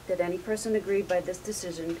note that any person aggrieved by this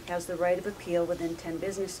decision has the right of appeal within 10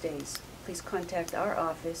 business days. Please contact our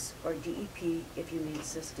office or DEP if you need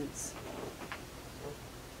assistance.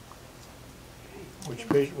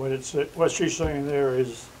 What she's saying there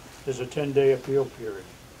is, there's a 10-day appeal period.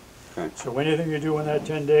 Okay. So anything you do in that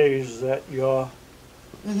 10 days, that your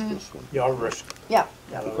This one. risk. Yeah,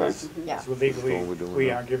 In other Okay. words, yeah, so legally, That's what we're doing we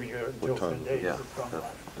now. aren't giving you until What time? 10 days. Yeah, to come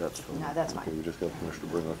back. That's fine. no, that's Okay, fine. we just got permission to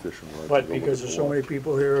bring our fishing rod. to But go look because at there's the so lot. many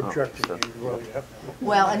people here objecting, sure. you really have to.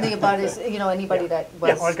 Well, and the abutters, you know, anybody that Yeah,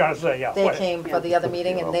 I was was, gonna say, yeah. they what- came for the other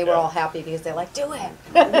meeting and they were Yeah. all happy because they're like, do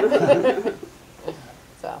it.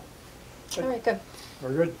 So, all right, good, We're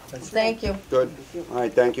good? That's it. thank you. Good, all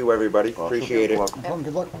right, thank you, everybody, Awesome. appreciate it. Welcome. Well,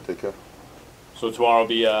 good luck. Take care. So tomorrow will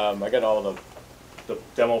be, I got all the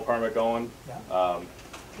demo permit going. Yeah.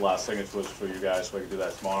 Last signature was for you guys, so I can do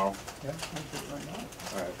that tomorrow. Yeah, I'll do it right now.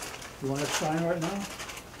 All right. You want to sign right now?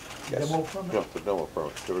 Yes. Demo permit? Yeah, the demo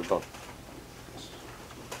permit, get it done.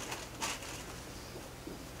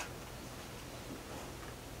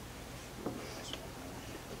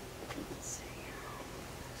 Let's see.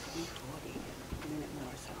 3:40, a minute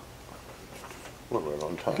more, so. We're right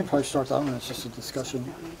on I can time. probably start that one, it's just a discussion.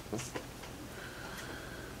 That one.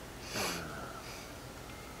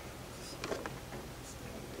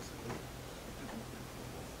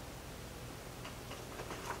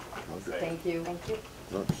 Thank you. Thank you.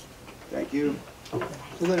 Nice. Thank you.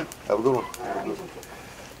 See you later. Have a good one.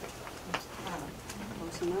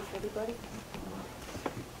 Close enough, everybody?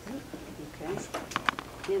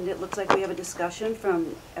 Okay. And it looks like we have a discussion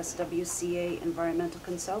from SWCA Environmental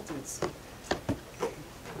Consultants.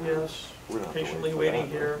 Yes, We're not patiently going for waiting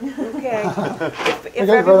here. Okay. If We got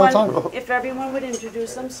it right on everyone, time. if everyone would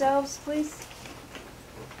introduce themselves, please?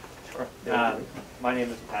 Sure. My name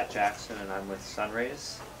is Pat Jackson, and I'm with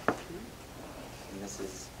Sunrays. And this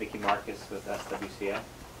is Vicky Marcus with SWCA.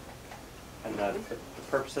 And the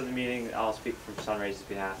purpose of the meeting, I'll speak from Sunrays'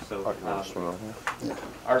 behalf. So I can just swing on here.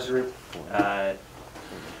 our group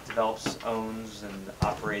develops, owns, and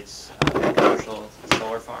operates commercial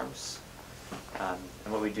solar farms.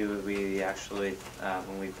 And what we do, we actually,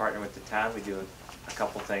 when we partner with the town, we do a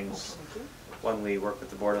couple things. One, we work with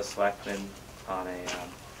the Board of Selectmen on a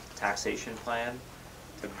taxation plan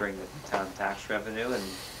to bring the town tax revenue. And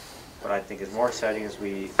what I think is more exciting is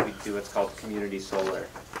we do what's called community solar.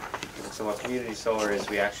 And so what community solar is,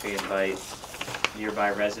 we actually invite nearby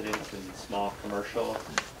residents and small commercial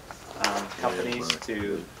companies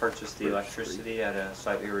to purchase the electricity at a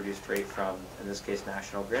slightly reduced rate from, in this case,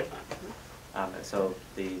 National Grid. And so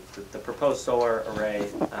the proposed solar array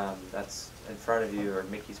that's in front of you, or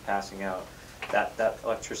Mickey's passing out, that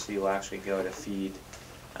electricity will actually go to feed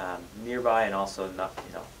nearby and also not,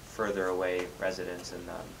 further away residents and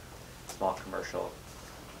small commercial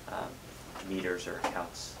meters or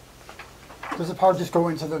accounts. Does the power just go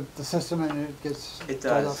into the system and it gets It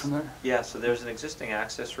dialed out does. from there? Yeah, so there's an existing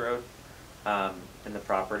access road in the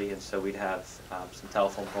property, and so we'd have some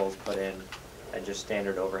telephone poles put in and just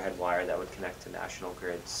standard overhead wire that would connect to National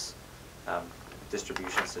Grid's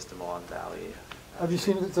distribution system along Valley Have you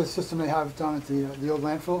seen the system they have down at the old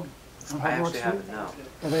landfill? On I Hardmore actually Street? haven't, no.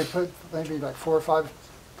 And they put maybe like 4 or 5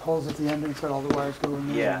 holes at the end and got all the wires going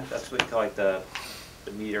in. Yeah, that's what we call like the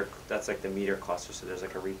meter, that's like the meter cluster, so there's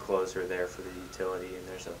like a recloser there for the utility, and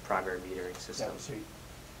there's a primary metering Yeah, system. see,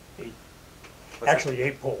 eight, What's that? actually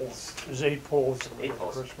 8 poles, there's 8 poles. in the 8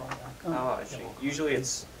 poles. first one, yeah. Oh, I see.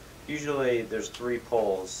 Usually there's 3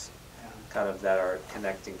 poles kind of that are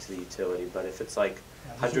connecting to the utility, but if it's like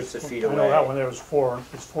Yeah, this hundreds is- of feet I away. know that one, there was 4,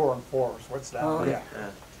 it's 4 and 4, so what's that? Oh, okay. Yeah.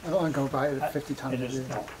 I don't want to go by it 50 times It a is, year.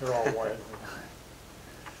 no, they're all wired.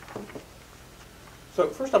 So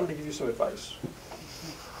first I'm going to give you some advice.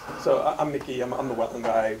 So I'm Mickey, I'm the wetland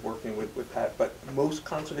guy working with Pat, but most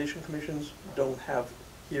conservation commissions don't have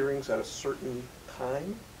hearings at a certain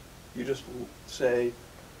time. You just say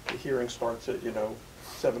the hearing starts at,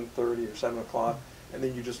 7:30 or 7 o'clock, and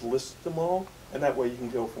then you just list them all, and that way you can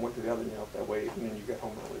go from one to the other, that way, and then you get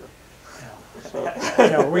home earlier. So,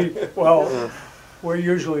 Yeah, we're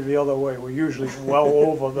usually the other way, we're usually well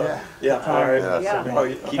over the yeah, all right. Yeah. Yeah. Oh,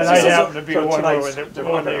 And I happen to be so one tonight's over different.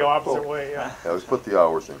 going the Okay, opposite cool. way, yeah. Yeah, let's put the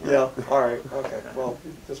hours in here. Yeah, all right, okay, well,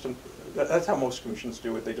 that's how most commissions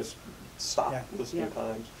do it, they just stop Yeah. listing Yeah.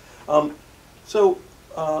 times.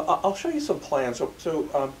 I'll show you some plans.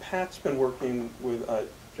 So Pat's been working with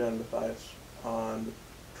Jen Mathias on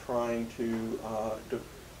trying to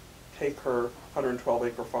take her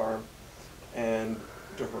 112-acre farm and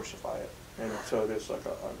diversify it. And so there's like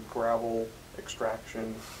a gravel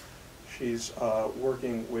extraction. She's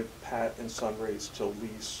working with Pat and Sunrays to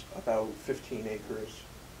lease about 15 acres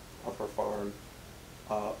of her farm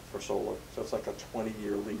for solar. So it's like a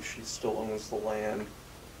 20-year lease. She still owns the land,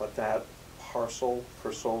 but that parcel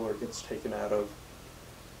for solar gets taken out of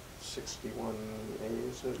 61A,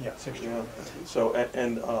 is it? Yeah, 61. So,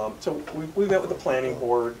 so we met with the planning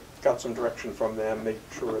board, got some direction from them, make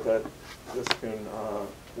sure that this can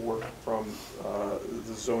work from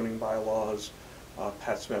the zoning bylaws.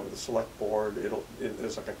 Pat's met with the select board.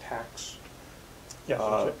 There's like a tax. Yes,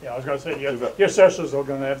 that's it. Yeah, I was gonna say, We've got- your assessors are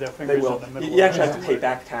gonna have their They fingers will. in the middle. You of actually it. have to pay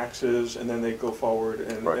back taxes, and then they go forward,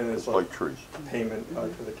 and Right, and it's it's like like trees. payment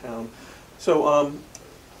to the town. So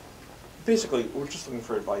basically, we're just looking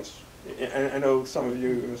for advice. I know some of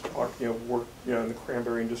you, Mr. Clark, work in the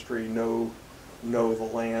cranberry industry, know the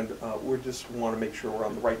land. We just want to make sure we're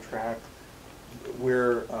on the right track.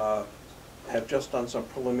 We're have just done some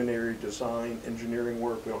preliminary design engineering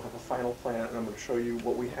work. We don't have a final plan, and I'm going to show you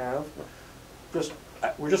what we have.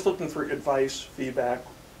 We're just looking for advice, feedback.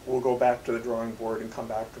 We'll go back to the drawing board and come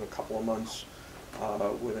back in a couple of months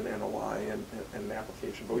with an NOI and an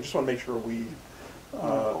application. But we just want to make sure we.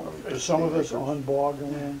 Is some of this on bog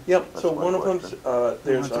land? Yep. That's So my one of them, question.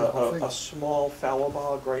 there's That's the whole thing. a small fallow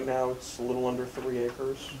bog right now. It's a little under 3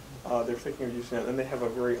 acres. They're thinking of using that. And they have a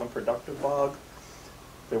very unproductive bog.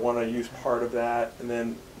 They want to use part of that and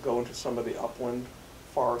then go into some of the upland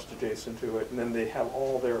forest adjacent to it. And then they have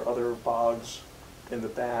all their other bogs in the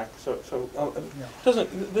back. So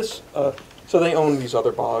doesn't this? So they own these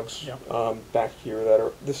other bogs Yeah. back here that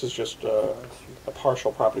are. This is just a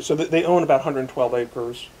partial property. So they own about 112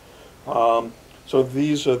 acres. So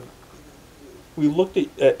these are. We looked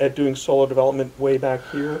at doing solar development way back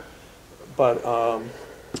here, but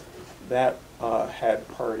that had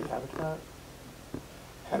priority habitat.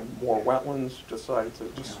 Had more wetlands, decided to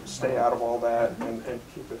just stay out of all that and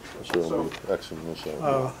keep it. So X and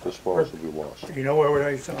this forest will be lost. You know what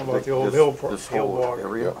I was talking about, the old This hill whole bog?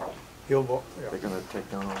 area, Hill bog, they're yeah. gonna take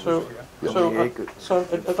down all So, this. so, How many acres? so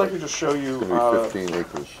I'd like to just show you It's gonna be 15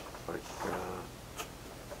 acres. Like,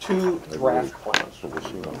 2 I draft believe. plans. So we'll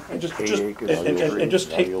see now. And just, 8 just, acres, and just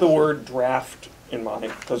take the word draft in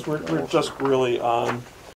mind, because we're just really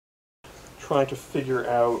trying to figure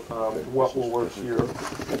out what will work here.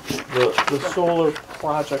 The solar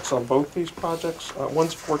projects on both these projects,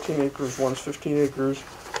 one's 14 acres, one's 15 acres.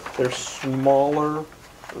 They're smaller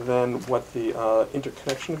than what the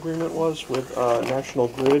interconnection agreement was with National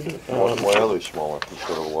Grid. Why are they smaller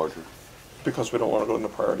instead of larger? Because we don't want to go into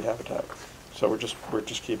priority habitat. So we're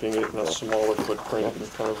just keeping it in a smaller footprint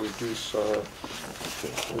and kind of reduce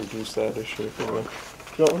that issue. Anyway.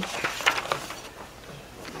 Got one?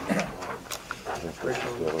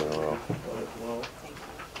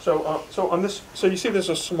 So on this, so you see there's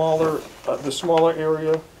a smaller, the smaller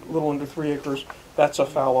area, a little under 3 acres. That's a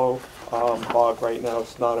fallow bog right now.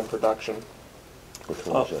 It's not in production. Which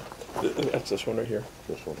one is that? That's this one right here.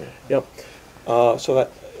 This one here. Yep. So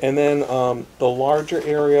that, and then the larger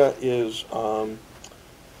area is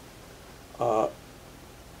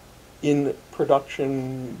in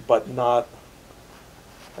production, but not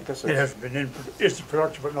I guess It has been it's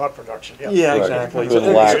production, but not production, yeah. Yeah, Right. exactly.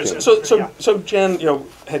 Been lacking. So Jen,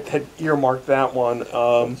 had earmarked that one,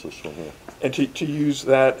 That's this one here. and to use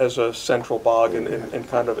that as a central bog and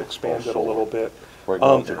kind of expand it a little bit. Right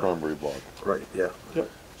now it's a cranberry bog. Right, yeah. Yep.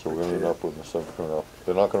 So we're gonna end up with the same turn out.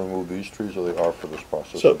 They're not gonna remove these trees, or they are for this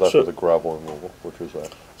process. So- That's so- for the gravel removal, which is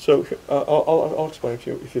that. So I'll explain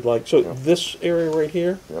if you'd like. So Yeah. this area right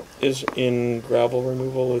here is Yep. in gravel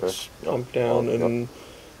removal. Okay. It's Yep. pumped down, Yep. and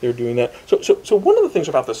they're doing that. So one of the things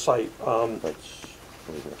about the site That's right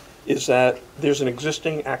here. is that there's an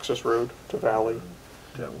existing access road to Valley.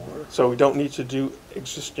 So we don't need to do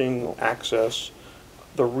existing access.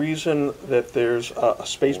 The reason that there's a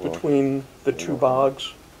space between the two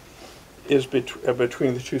bogs is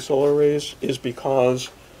between the two solar arrays is because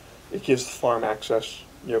it gives the farm access,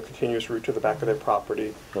 continuous route to the back of their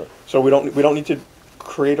property. Right. So we don't need to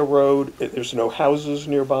create a road. There's no houses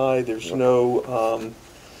nearby. There's no.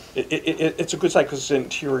 It's a good site because it's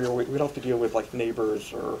interior. We don't have to deal with like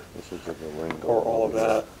neighbors or This is like a rain or all of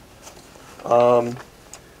garden. that.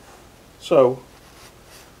 So,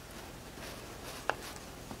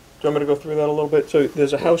 do you want me to go through that a little bit? So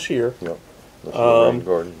there's a house here. Yep. This is a rain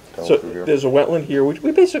garden down So through here. there's a wetland here, which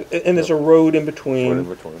we basically, and there's a road in Right in between.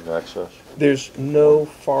 between access. There's no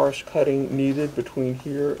forest cutting needed between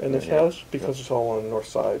here and this Yeah. house because it's all on the north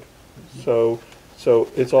side. So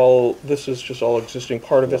it's all, this is just all existing.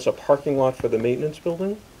 Part of it's a parking lot for the maintenance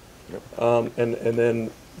building. Yep. And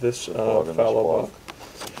then this bog and this fallow bog.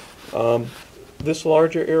 block. This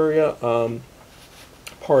larger area,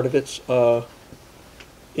 part of it's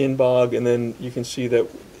in bog, and then you can see that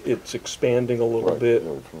it's expanding a little Right, bit.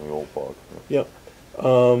 yeah, from the old bog. Yep.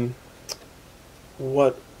 And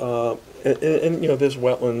there's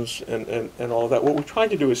wetlands and all of that. What we're trying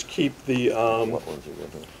to do is keep the, Wetlands again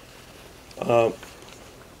here.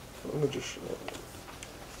 let me just,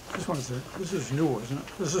 This is new, isn't it?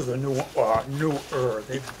 This is the newer.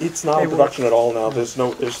 it's not in production at all now. There's no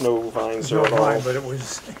vines There's there no at all. line, but it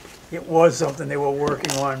was something they were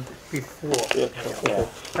working on before. Yeah, okay.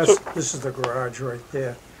 This is the garage right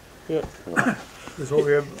there. Yeah. This is what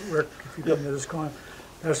we have, Rick, if you've been to this con,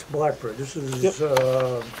 that's Blackbird. This is,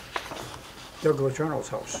 Doug Letourneau's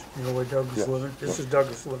house. You know where Doug is Yeah. living? This is Doug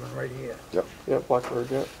is living right here. Yep. Yeah,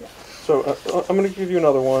 Blackbird, yeah. So I'm going to give you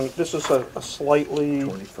another one. This is a slightly,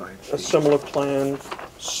 a similar plan,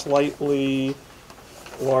 slightly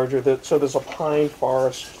larger. So there's a pine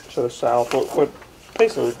forest to the south. But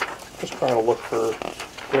basically, just trying to look for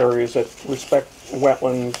areas that respect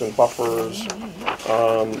wetlands and buffers,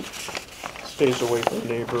 stays away from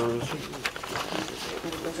neighbors.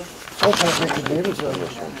 Okay, make the neighbors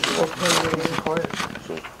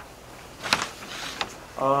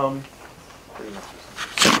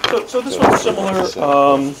So this one's similar.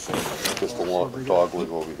 Just a long dog leg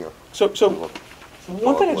over here. So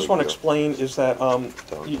one thing I just want to explain is that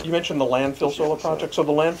you mentioned the landfill solar project. So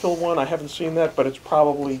the landfill one, I haven't seen that, but it's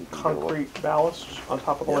probably concrete ballast on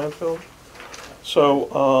top of the landfill.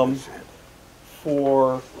 So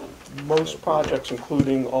for most projects,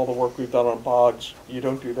 including all the work we've done on bogs, you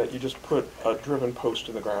don't do that. You just put a driven post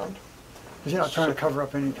in the ground. You're not trying to cover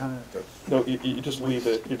up any kind of, No, you just leave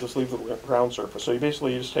it. You just leave the ground surface. So you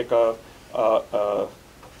basically just take a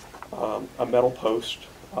metal post.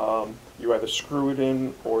 You either screw it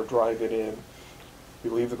in or drive it in.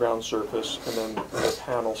 You leave the ground surface, and then the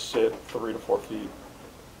panels sit 3 to 4 feet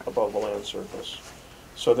above the land surface.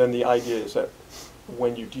 So then the idea is that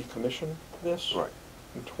when you decommission this, Right.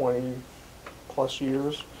 in 20 plus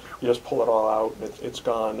years, you just pull it all out, and it's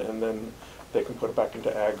gone, and then they can put it back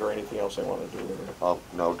into ag or anything else they want to do with it.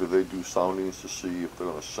 Now, do they do soundings to see if they're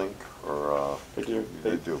gonna sink, or, They do.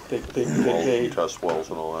 They do. They test wells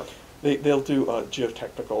and all that? they'll do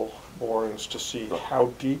geotechnical borings to see how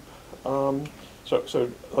deep. So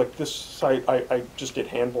like this site, I just did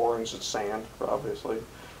hand borings. It's sand, obviously.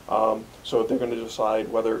 So they're going to decide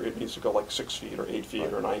whether it needs to go like 6 feet or 8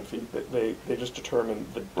 feet or 9 feet. They just determine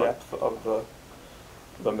the depth of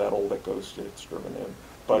the metal that it's driven in.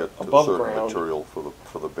 But above ground, material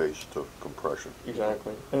for the base to compression.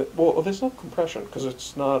 exactly. And, well, there's no compression because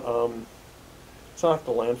it's not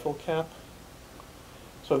the landfill cap.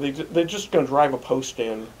 So they're just going to drive a post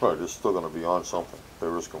in. Right, it's still gonna be on something.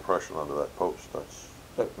 There is compression under that post.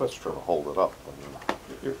 That's true. Gonna hold it up. I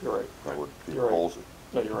mean, You're right. that would be You're right. holds it.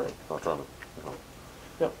 No, you're right. Not trying to,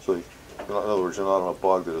 Yep. So, in other words, you're not on a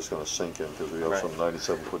bog that is gonna sink in, because we have some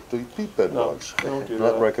 97-foot deep bed No, bogs. don't do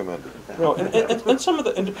Not that. recommended. No, and some of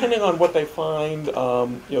the, and depending on what they find,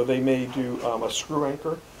 they may do a screw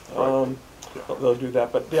anchor. They'll do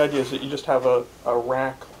that, but the idea is that you just have a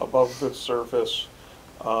rack above the surface,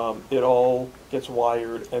 It all gets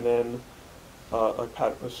wired, and then, like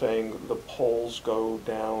Pat was saying, the poles go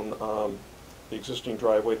down the existing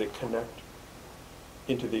driveway that connect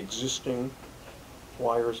into the existing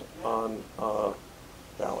wires on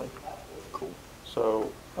Valley. Cool.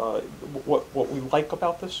 So what we like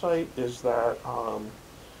about this site is that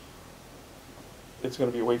it's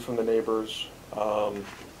going to be away from the neighbors.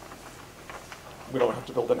 We don't have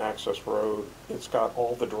to build an access road. It's got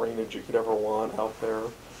all the drainage you could ever want out there.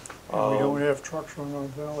 And we don't have trucks running on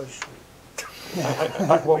Valley Street.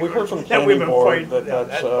 Well, we heard from the That we've planning been board fighting, that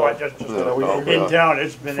that's, in town,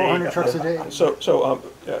 it's been 400 trucks a day. So,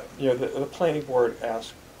 you know, the planning board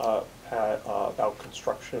asked Pat about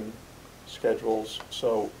construction schedules.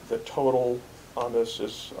 So the total on this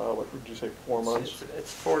is, what would you say, 4 months?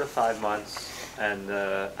 It's 4 to 5 months, and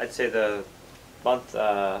I'd say the month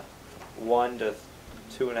 1 to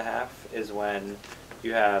 2.5 is when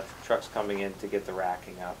you have trucks coming in to get the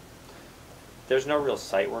racking up. There's no real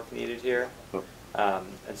site work needed here,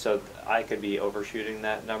 and so I could be overshooting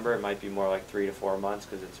that number. It might be more like 3 to 4 months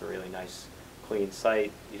because it's a really nice, clean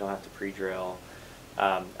site. You don't have to pre-drill.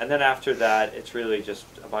 And then after that, it's really just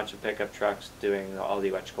a bunch of pickup trucks doing all the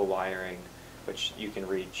electrical wiring, which you can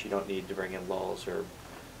reach. You don't need to bring in lulls or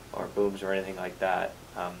booms or anything like that.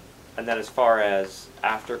 And then as far as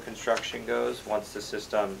after construction goes, once the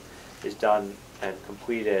system is done and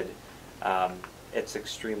completed, it's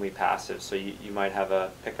extremely passive. So you might have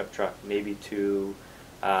a pickup truck, maybe 2,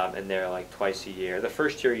 and they're like twice a year. The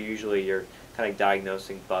first year usually you're kind of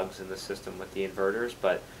diagnosing bugs in the system with the inverters,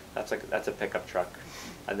 but that's a pickup truck.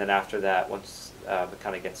 And then after that, once it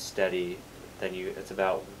kind of gets steady, then it's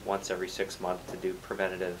about once every 6 months to do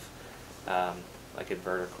preventative, like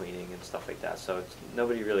inverter cleaning and stuff like that. So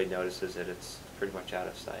nobody really notices it. It's pretty much out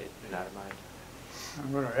of sight and out of mind.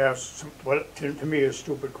 I'm gonna ask some, what to me is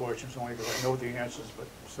stupid questions, only because I know the answers, but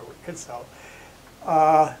so it gets out.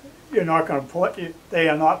 You're not gonna they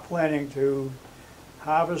are not planning to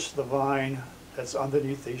harvest the vine that's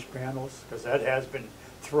underneath these panels, because that has been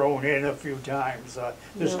thrown in a few times.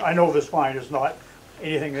 I know this vine is not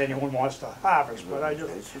anything that anyone wants to harvest, but I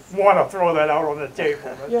just want to throw that out on the table.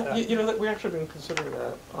 But, Yeah, you know, we actually been considering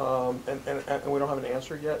that, and we don't have an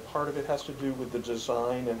answer yet. Part of it has to do with the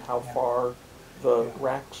design and how far the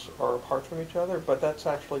racks are apart from each other, but that's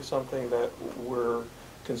actually something that we're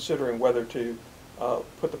considering, whether to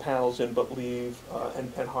put the panels in but leave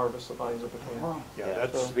and harvest the vines in between. Yeah,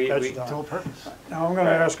 that's It's all purpose. Now I'm going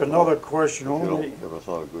to ask another question only. If it's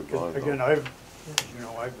not a good Because, vine, again, though.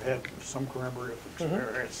 I've had some cranberry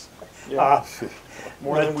experience. Yeah.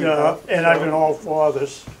 More than we have. And I've been all for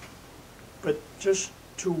this, but just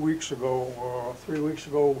 2 weeks ago, or 3 weeks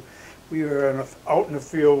ago, we were out in the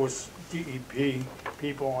field with DEP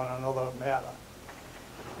people on another matter.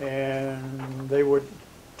 And they were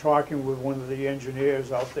talking with one of the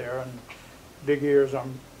engineers out there, and big ears,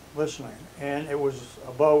 I'm listening. And it was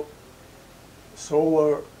about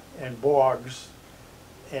solar and bogs.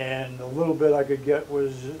 And the little bit I could get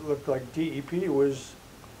was, it looked like DEP was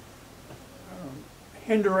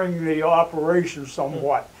hindering the operation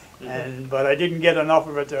somewhat. But I didn't get enough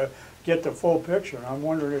of it to get the full picture. And I'm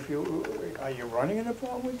wondering if are you running into a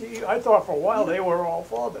problem with DEP? I thought for a while they were all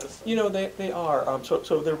for this. You know, they are.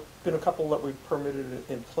 So there have been a couple that we've permitted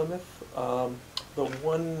in Plymouth. The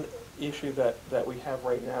one issue that we have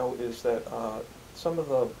right now is that some of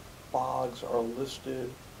the bogs are listed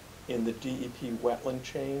in the DEP wetland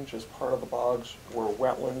change as part of the bogs were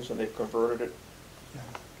wetlands, and they've converted it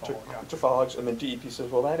to bogs, and then DEP says,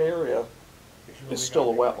 well, that area is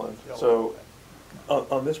still a wetland. So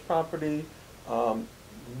on this property,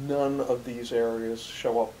 none of these areas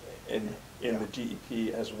show up in the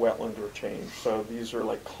DEP as wetland or change. So these are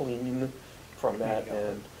like clean from that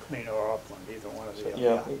end. Clean or upland, either one of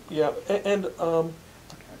the other. Yeah.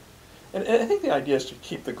 And I think the idea is to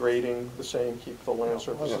keep the grading the same, keep the land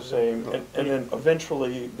surface the same, and then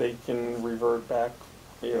eventually they can revert back,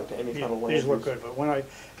 you know, to any kind of land. These look good, but when I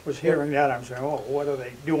was hearing that, I'm saying, oh, what are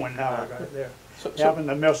they doing now? They're having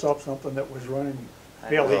to mess up something that was running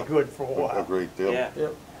fairly good for a while. A great deal. Yeah.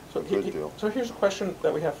 So here's a question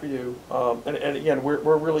that we have for you, and again,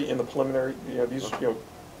 we're really in the preliminary, you know, these, you know,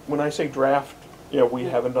 when I say draft, you know, we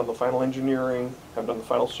haven't done the final engineering, haven't done the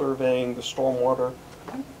final surveying, the stormwater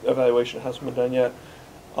evaluation hasn't been done yet.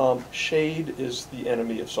 Shade is the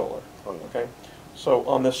enemy of solar, okay? So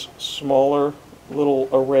on this smaller little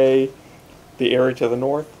array, the area to the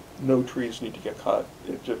north, no trees need to get cut.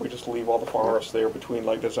 We just leave all the forest there between,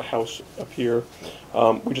 like there's a house up here.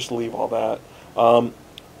 We just leave all that.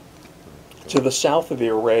 To the south of the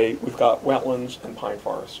array, we've got wetlands and pine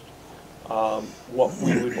forest. What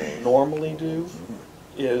we would normally do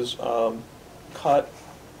is cut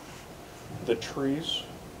the trees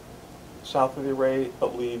south of the array,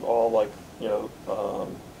 but leave all like, you know,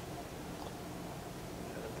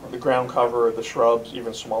 the ground cover, the shrubs,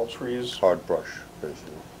 even small trees. Hard brush,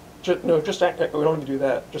 basically. No, just we don't need to do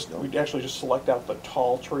that. Just we actually just select out the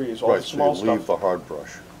tall trees, all the Right, small so you leave stuff. the hard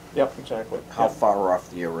brush. Yep, exactly. How Yep. far off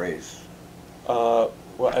the arrays? Well,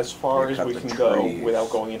 as far You as cut we the can go trees. without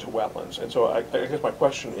going into wetlands. And so I guess my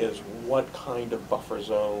question is, what kind of buffer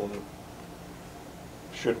zone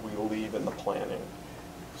should we leave in the planning?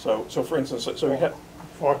 So for instance, so we have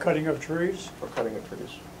For cutting of trees, for cutting of trees.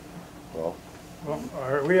 Well,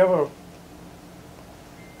 we have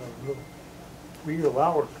we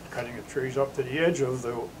allow cutting of trees up to the edge of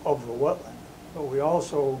the wetland. But we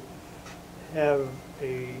also have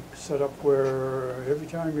a setup where every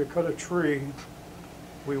time you cut a tree,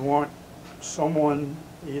 we want someone,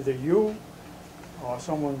 either you or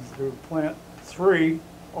someone to plant 3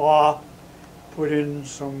 or put in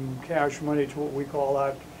some cash money to what we call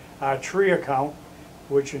our tree account,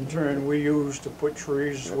 which in turn we use to put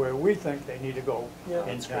trees where we think they need to go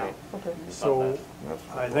in town. Okay. So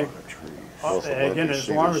I think, North and again, Atlantic as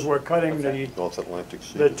long as cedars. we're cutting North Atlantic the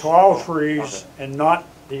cedars. tall trees and not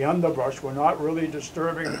the underbrush, we're not really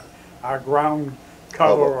disturbing our ground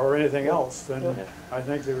cover Cover. or anything else, then I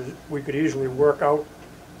think we could easily work out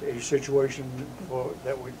a situation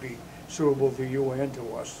that would be suitable to you and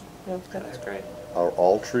to us. That's great. Are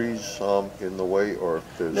all trees in the way, or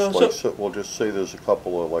if there's No, like, so- we'll just say there's a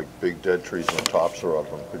couple of like big dead trees and the tops are of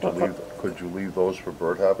them. Could you leave those for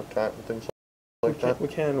bird habitat and things like that? We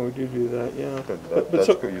do that, yeah. Good, But that's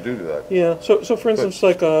so- good, you do that. Yeah, so for instance,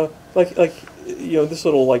 like you know, this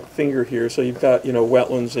little like finger here, so you've got, you know,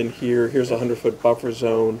 wetlands in here, here's a 100-foot buffer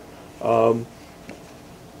zone.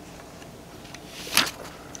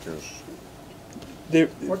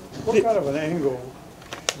 Here's- What kind of an angle,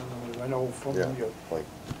 I know from Yeah, your, like,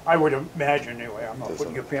 I would imagine anyway, I'm not There's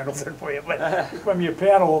putting a- your panel there for you, but from your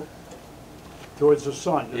panel towards the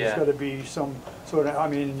sun, there's Yeah. gotta be some sort of, I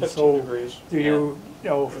mean, 15 so degrees. do you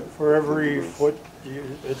know, for every foot,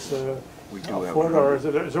 it's a We do have foot, or is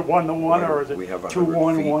it 1-to-1, or is it We have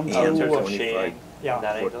 2-1, 100 feet. 1-2? Yeah, in terms or- of shading, Yeah.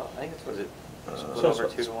 that angle, I think it's, was it a little So over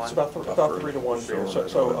it's 2 to 1? It's about 3 to 1 here.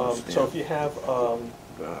 So if you have, Right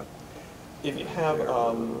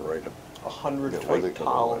up. a 100-foot Yeah, they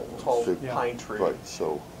tall big- pine tree, Right,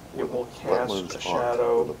 so it where will the cast wetlands a aren't,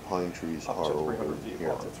 shadow where the pine trees up are to over 300 feet.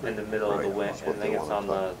 here. In the middle of the Right. winter, That's I what think they it's wanna on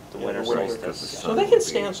the Yeah, winter the winter solstice. So they can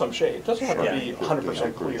stand some shade. It doesn't have to be Yeah.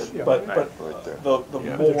 100% clear, Yeah. but Right. Right there. the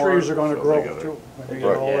Yeah. The more trees are gonna so grow they gotta- too, I mean,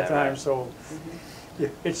 Right. all the Yeah, time, right. so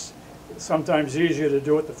it's sometimes easier to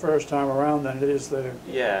do it the first time around than it is to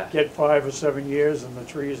Yeah, get 5 or 7 years and the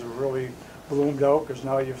trees have really bloomed out, because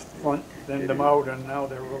now you've thinned them out and now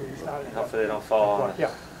they're really starting and to. hopefully they don't fall on. Yeah,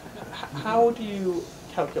 How do you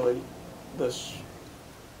calculate this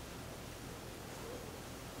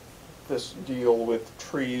deal with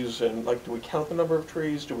trees, and like, do we count the number of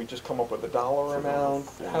trees? Do we just come up with a dollar amount?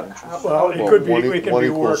 well, it Well, could be, one it can one be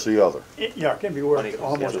equals worked, the other. yeah, it can be One worked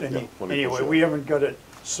equals the almost other. any, Yeah, one equals anyway, the we other. haven't got it,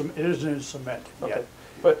 it isn't in cement Okay, yet.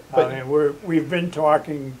 but I mean, we've been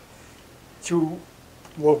talking to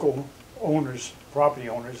local owners, property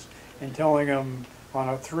owners, and telling them on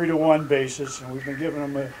a 3-to-1 basis, and we've been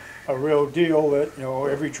giving them a real deal that, you know,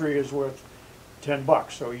 every tree is worth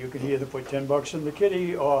 $10, so you can either put $10 in the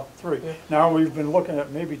kitty or 3. Yeah. Now, we've been looking at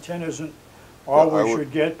maybe 10 isn't all Yeah, I we would-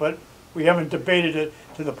 should get, but we haven't debated it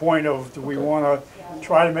to the point of, do we Okay. wanna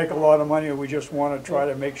try to make a lot of money, or we just wanna try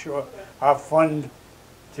to make sure our fund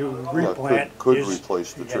to Yeah, replant could is.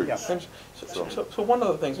 replace the Yeah, yeah. trees. And so one of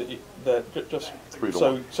the things just 3 to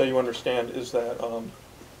so 1. so you understand is that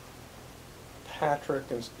Patrick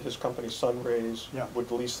and his company Sunrays Yeah. would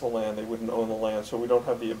lease the land, they wouldn't own the land, so we don't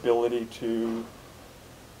have the ability to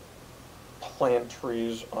plant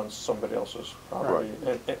trees on somebody else's property.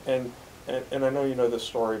 And I know you know this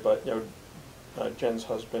story, but you know, Jen's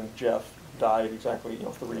husband Jeff died exactly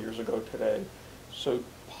 3 years ago today. So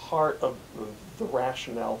part of the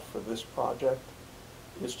rationale for this project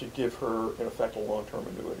is to give her, in effect, a long-term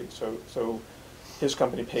annuity. So his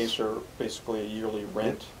company pays her basically a yearly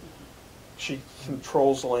rent. She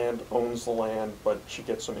controls the land, owns the land, but she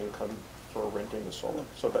gets some income for renting the solar.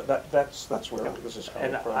 So that's where this is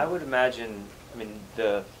coming And from. I would imagine, I mean,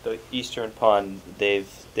 the eastern pond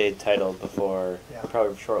they'd titled before, Yeah.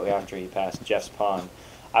 probably shortly after he passed, Jeff's Pond.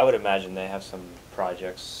 I would imagine they have some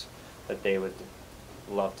projects that they would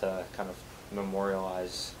love to kind of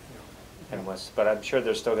memorialize and but I'm sure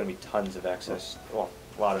there's still going to be tons of excess, well,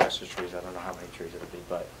 a lot of excess trees. I don't know how many trees it'll be,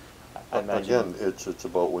 but I imagine. Again, it's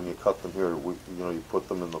about when you cut them here, you put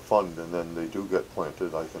them in the fund and then they do get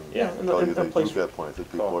planted. I can Yeah. tell you And they do place- get planted.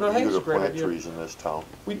 Cool. People No, I are think eager it's a to great plant idea. trees in this town.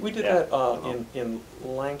 We did Yeah. that in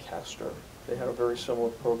Lancaster. They had a very similar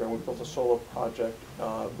program. We built a solar project.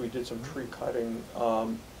 We did some tree cutting.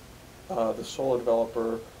 The solar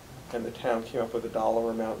developer and the town came up with a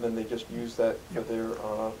dollar amount, and then they just used that for their,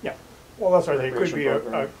 Yeah, well, that's right, it could be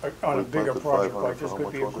Recreation on a We bigger planted project 500 like this, for could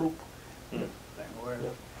how be a much was it? group Mm. thing where.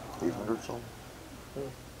 800 something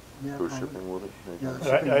Yeah, for probably. shipping with it? maybe?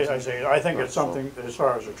 Yeah. But I say, I think it's So- something, as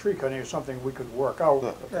far as the tree cutting, it's something we could work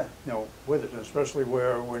out, Yeah. Yeah. with it, especially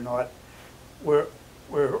where we're not, we're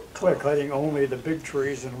clear cutting only the big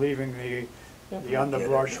trees and leaving the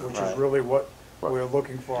underbrush, which is Right. really what Right. we're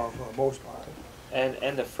looking for the most part.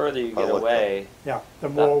 And the further you I get like away, Yeah, the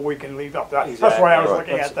more we can leave up, that's Exactly. why I was Right.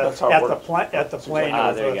 looking at That's how it works. at the plane Ah,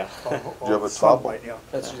 of there you the, go. of Do you have a top? sunlight, yeah.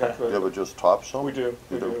 that's exactly You right. ever just top some? We do,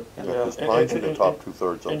 we You do. Yeah, Yeah. because pines in the top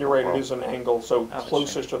 2/3 of And the you're right, it problem. is an angle, so that's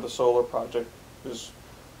closest to the solar project is,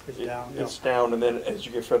 It's down, yeah. it's down, and then as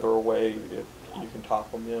you get further away, you can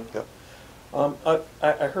top them, yeah. Yep.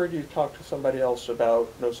 I heard you talk to somebody else about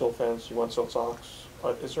no silt fence, you want silt socks.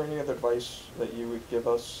 Is there any other advice that you would give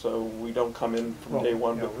us so we don't come in from Well, day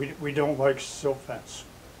one? yeah, we don't like silt fence.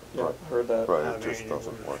 Yeah, heard that. Right, I it just mean,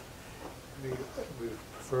 doesn't work.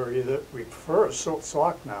 We prefer a silt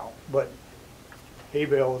sock now, but hay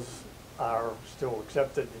bales are still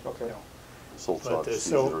accepted, Okay. Silt But socks the easy to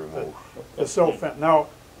silt- remove. The silt fence, now,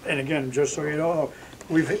 and again, just so you know,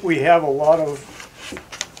 we have a lot of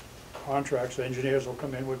contracts, engineers will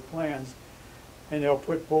come in with plans, and they'll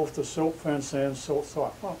put both the silt fence and silt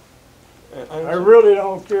sock. Well, I really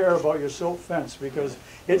don't care about your silt fence, because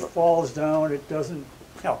it falls down, it doesn't,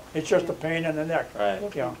 it's just a pain in the neck. right?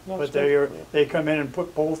 Yeah, No, but it's good. they come in and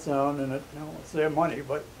put both down, and it's their money,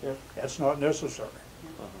 but Yeah. that's not necessary.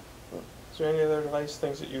 Is there any other advice,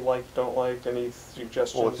 things that you like, don't like, any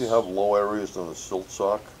suggestions? Well, if you have low areas on the silt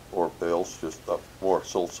sock or bales, just up, more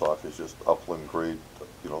silt sock is just upland grade,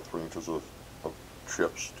 3 inches of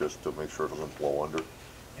chips, just to make sure it doesn't blow under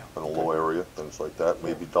Yeah. in a low area, things like that.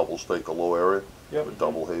 Maybe double stake a low area Yep. with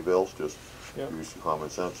double hay bales, just Yep. use your common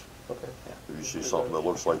sense. Okay. If you see something that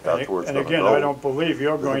looks like And that's where it's and gonna again, go. I don't believe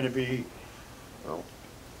you're going to be No,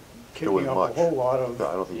 kicking doing up much. a whole lot Yeah, I of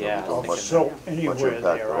don't think Yeah, you'll I be don't doing think much. silt anywhere impact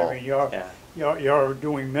there. at all. I mean, Yeah, you're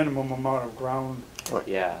doing minimum amount of ground.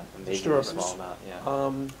 yeah, maybe a Disturbance. small amount, yeah.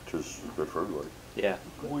 Which is good for everybody. Yeah,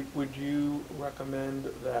 Would you recommend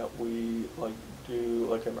that we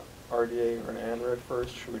do an RDA or an ANRAD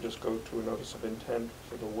first? Should we just go to a notice of intent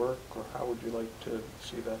for the work, or how would you like to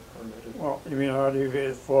see that permitted? Well, you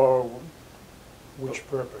mean, for which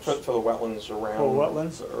purpose? For the wetlands around. For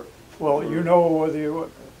wetlands? or- Well, whether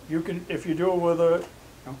you can, if you do it with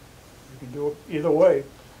you can do it either way.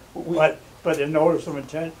 We- But the notice of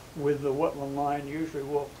intent with the wetland line usually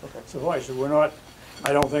will Okay. suffice.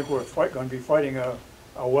 I don't think we're gonna be fighting a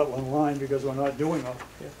wetland line, because we're not doing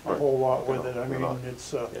a whole lot with it. I We're not. mean,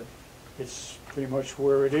 it's pretty much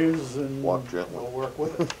where it is, and Walk gently. we'll work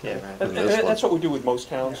with it. yeah, right. And this one- that's what we do with most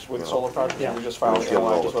towns, with Yeah. solar projects, Yeah. we just file We it get it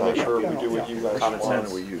online, all just the wanna make time. sure we Yeah. do what you guys Common want.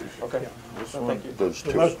 sense. use. Okay. This Well, one thank you. does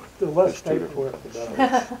The too. less It's two paperwork, the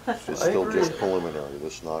better. It's I still agree. just preliminary,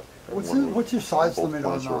 this not. What's your size both limit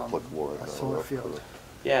plans on are applicable right a now, solar right? field?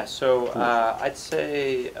 Yeah, so I'd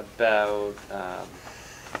say about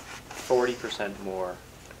 40% more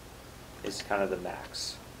is kind of the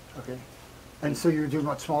max. Okay. And so you do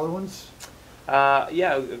much smaller ones?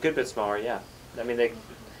 Yeah, a good bit smaller, yeah. I mean,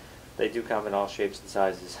 they do come in all shapes and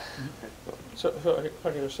sizes. So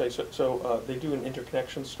I can just say, they do an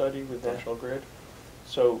interconnection study with National Grid.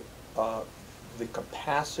 So the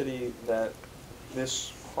capacity that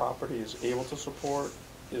this property is able to support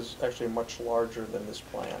is actually much larger than this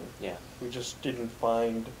plan. Yeah. We just didn't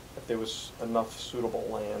find if there was enough suitable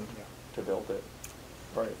land to build it.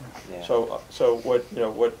 Right. Yeah. So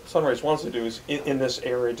what Sunrise wants to do is in this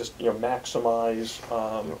area just maximize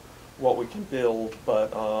what we can build,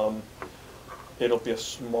 but it'll be a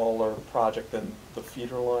smaller project than the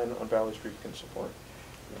feeder line on Valley Street can support.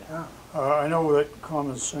 Yeah. I know that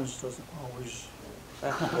common sense doesn't always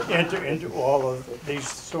enter into all of these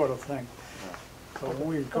sort of things. So when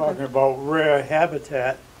we're talking about rare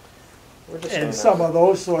habitat We're just and saying some that. of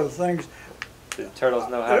those sort of things, The turtles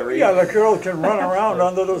know how to read. yeah, the girl can run around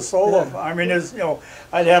under the solar. I mean, I'd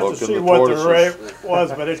have to So can see the what the tortoises. rate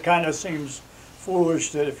was, but it kind of seems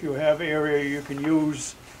foolish that if you have area you can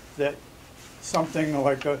use, that something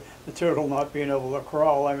like the turtle not being able to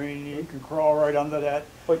crawl, I mean, you can crawl right under that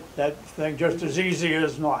thing just as easy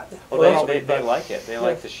as not. Well, they like it. They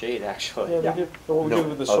like the shade, actually. Yeah, we did. What we did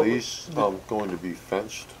with the Are solar. these going to be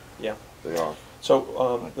fenced? Yeah. They are.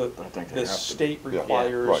 So, I think they the have to state be. Yeah.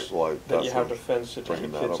 requires Right, well, that that's you have what to fence it to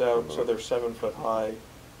bringing keep that kids up out, from so the- they're 7-foot high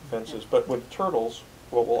fences. But with turtles,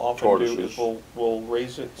 what we'll often do Tortoises. is we'll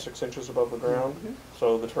raise it 6 inches above the ground,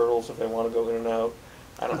 so the turtles, if they wanna go in and out,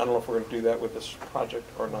 I don't know if we're gonna do that with this project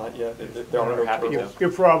or not yet. There are no Happy to. turtles. You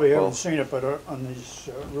probably haven't Well- seen it, but on this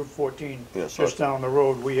Route 14, Yes, just down the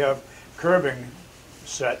road, we have curbing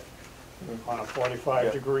set on a Yeah.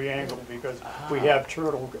 45-degree angle because we have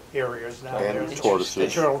turtle areas down And there. The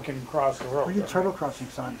tortoises. turtle can cross the road. We need turtle crossing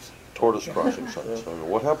signs. Tortoise crossing signs. I mean,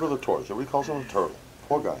 what happened to the tortoise? Everybody calls him a turtle.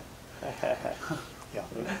 Poor guy. Yeah.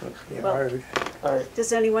 Yeah, Well- right. All right,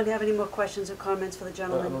 Does anyone have any more questions or comments for the I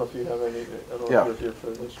don't gentleman? know if you have any, I don't know Yeah. if you're here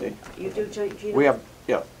for this one. You do, Gina? We have,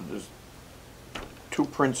 yeah, there's two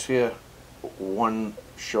prints here. One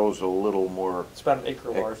shows a little more It's about an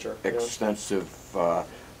acre larger. yeah. extensive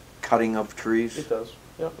cutting of trees. It does,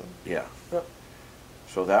 yep, Yeah. yep.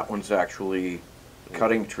 So that one's actually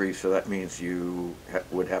cutting trees, so that means you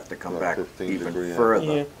would have to come back 15-degree even angle.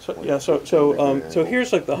 further. So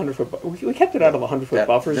here's like the 100-foot, we kept it out of the 100-foot That-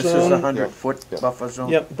 buffer This is zone. a 100-foot Yeah. buffer zone?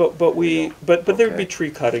 Yeah, but there'd be Okay. tree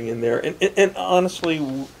cutting in there, and honestly,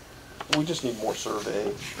 we just need more survey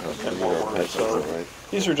and more work, That's so right.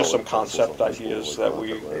 these are just some Call it concept pencils, ideas we'll that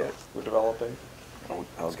look at that. we're developing.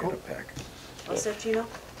 I'll get it back. All set, Gino?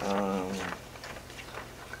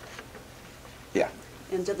 Yeah.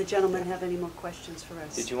 And do the gentlemen have any more questions for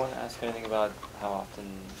us? Did you want to ask anything about how often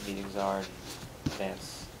meetings are and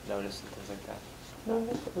advance notice and things like that? No,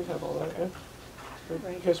 we have all that, yeah. You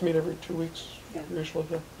Right. guys meet every 2 weeks, Yeah. usually,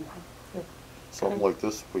 yeah. Yeah. Something like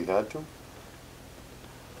this, if we had to.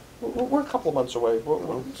 We're a couple of months away,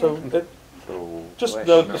 so So, just Wish.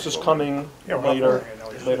 know this is coming Yeah, well, later,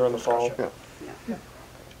 you know, later in the fall. yeah. Yeah.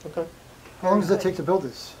 Okay. How long does it take to build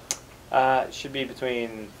this? It should be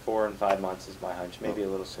between 4 and 5 months is my hunch, maybe a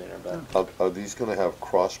little sooner, but Are these gonna have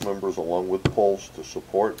cross members along with poles to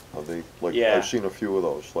support? Are they, like, Yeah. I've seen a few of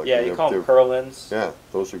those. Like yeah, they you have- call them they're- purlins. Yeah,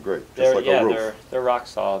 those are great. Just They're, like yeah, a roof. they're rock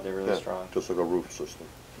solid, they're really Yeah, strong. just like a roof system.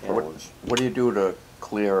 Yeah. What, Purlins. what do you do to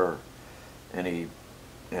clear any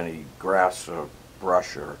grass or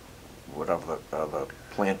brush or whatever the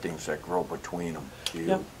plantings that grow between them? Do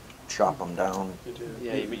Yeah. you chop them down, You do.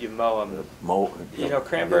 Yeah, you mow them. mow? You know, is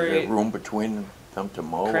cranberry- there room between them to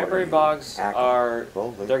mow? or Cranberry do you bogs hack 'em? are,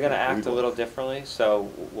 Well, they're gonna can act a weed little whack. differently, so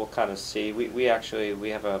we'll kind of see. We actually,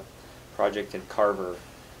 we have a project in Carver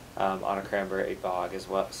on a cranberry bog as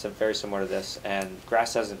well, so very similar to this, and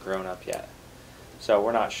grass hasn't grown up yet. So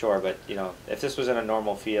we're not sure, but you know, if this was in a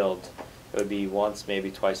normal field, it would be once, maybe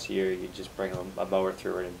twice a year, you'd just bring a mower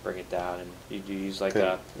through it and bring it down, and you'd use like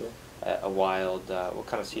Okay. a wild, what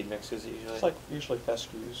kind of seed mix is it usually? It's like usually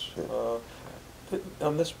fescues. Yeah.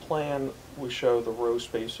 On this plan, we show the row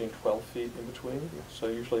spacing 12 feet in between. So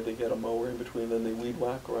usually they get a mower in between, then they weed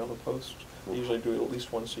whack around the post. They usually do it at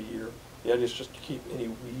least once a year. The idea is just to keep any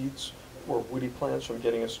weeds or woody plants from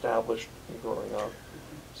getting established and growing up.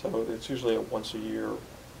 So it's usually a once a year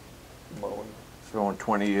mowing. So in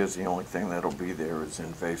 20 years, the only thing that'll be there is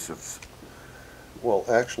invasives. Well,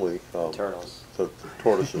 actually, Turtles. the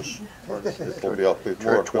tortoises, it'll be up, it's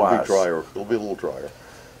more, it's gonna be Turquoise. drier, it'll be a little drier.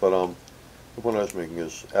 But, the point I was making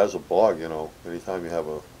is, as a bog, you know, anytime you have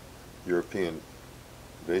a European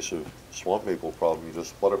invasive swamp maple problem, you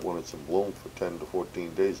just flood it when it's in bloom for 10 to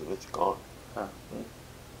 14 days and it's gone. Huh,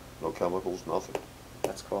 No chemicals, nothing.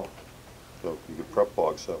 that's cool. So you can prep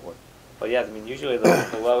bogs that way. Well, yeah, I mean, usually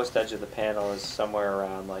the lowest edge of the panel is somewhere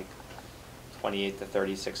around like 28 to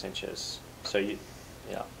 36 inches. So you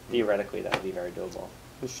know, theoretically that would be very doable.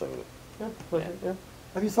 Just saying it. Yeah, Yeah. yeah.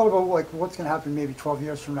 Have you thought about like what's going to happen maybe 12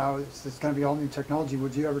 years from now? It's going to be all new technology.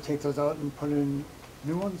 Would you ever take those out and put in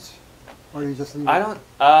new ones? Or you just leave I it? don't,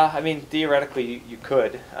 I mean, theoretically you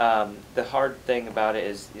could. The hard thing about it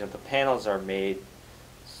is, you know, the panels are made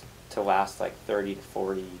to last like 30 to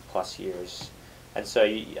 40 plus years. And so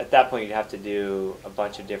at that point you'd have to do a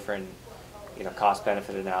bunch of different, you know,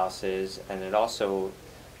 cost-benefit analysis, and it also,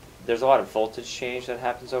 there's a lot of voltage change that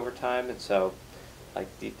happens over time, and so like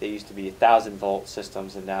they used to be 1,000-volt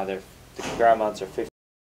systems, and now the ground mounts are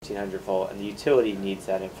 1,500 volt, and the utility needs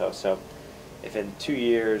that info. So if in 2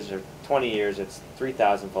 years or 20 years it's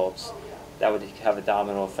 3,000 volts, that would have a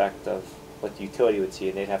domino effect of what the utility would see,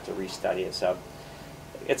 and they'd have to restudy it. So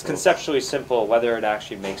it's conceptually simple. Whether it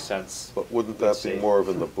actually makes sense, But wouldn't we'd that be see. more of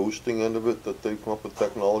in the boosting end of it, that they come up with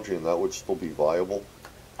technology and that would still be viable?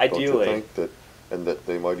 Don't you Ideally, think that, and that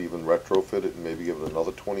they might even retrofit it and maybe give it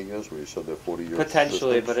another 20 years, where you said they're 40 years?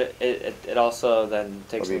 potentially, systems? but it also then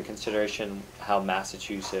takes I mean- into consideration how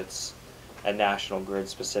Massachusetts and National Grid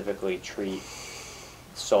specifically treat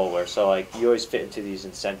solar. So like you always fit into these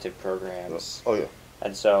incentive programs. Oh, yeah.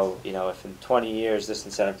 And so, you know, if in 20 years this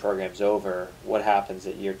incentive program's over, what happens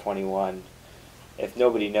at year 21? If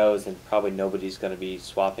nobody knows, then probably nobody's going to be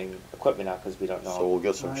swapping equipment out because we don't know. So we'll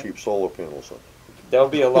get some Right. cheap solar panels then. There'll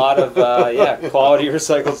be a lot of, yeah, quality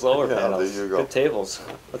recycled solar Yeah, panels. there you go. Good tables.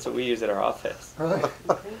 That's what we use at our office. Really?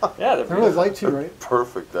 Yeah, they're They're really beautiful. light too, right?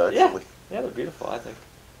 Perfect, Yeah, actually. yeah, they're beautiful, I think.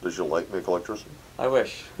 Does your light make electricity? I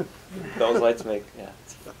wish. Those lights make, yeah,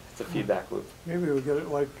 it's a feedback loop. Maybe we'll get it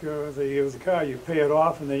like the car, you pay it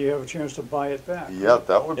off and then you have a chance to buy it back. Yeah,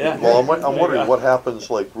 that would be, Yeah. well, I'm wondering Yeah. what happens,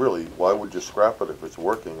 like, really, why would you scrap it if it's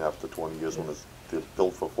working after 20 years when it's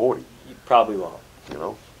built for 40, You probably won't. you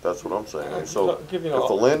know? That's what I'm saying. And so, Give you if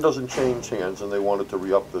the a- land doesn't change hands and they wanted to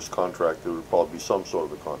re-up this contract, there would probably be some sort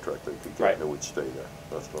of a contract they could get, Right. and it would stay there.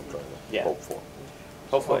 That's what I'm trying to Yeah. hope for.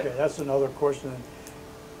 Hopefully. Okay, that's another question.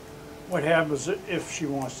 What happens if she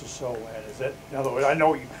wants to sell land? Is that, in other words, I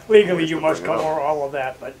know legally you must Bring it up. cover all of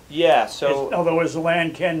that, but Yeah, in so, other words, the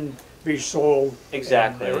land can be sold.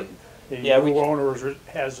 Exactly. And the Yeah, we new can- owner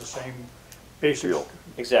has the same basic. Deal.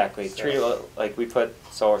 exactly. So- Treat it like we put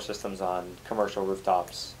solar systems on commercial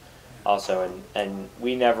rooftops also, and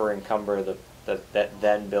we never encumber that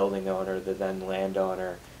then building owner, the then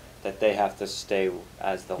landowner, that they have to stay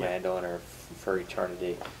as the Yeah. landowner for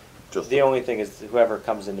eternity. Just The only thing is whoever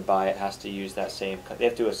comes in to buy it has to use that same, they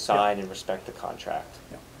have to assign and respect the contract.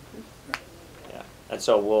 Yeah. Yeah, and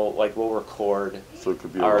so we'll record So it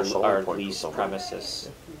could be a our real selling point for leased somebody. premises.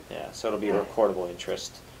 Yeah, so it'll be a recordable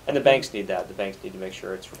interest. And the banks need that, the banks need to make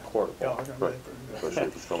sure it's Yeah, recordable. okay. Right. Especially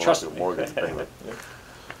if it's coming Trust off your me. mortgage payment.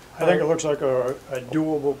 I think it looks like a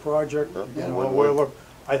doable project. Yeah, You know, win-win.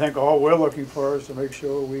 I think all we're looking for is to make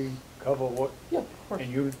sure we cover what, Yeah, of course.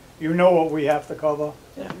 and you know what we have to cover.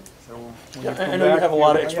 Yeah. So when Yeah, come I know you back, have a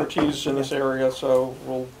lot of yeah. expertise in this area, so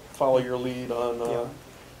we'll follow your lead on Yeah.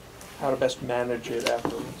 how to best manage it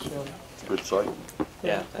afterwards. Yeah. Good site,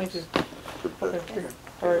 Yeah, Thank thanks. you. good Okay, pick.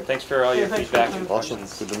 all right. Thanks for all your Yeah, thanks feedback for and coming. Awesome,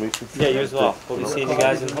 questions. good to meet you. Yeah, you as well. We'll be seeing you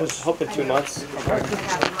guys in, hope in 2 months. It's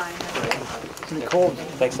gonna be cold.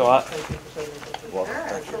 Thanks a lot.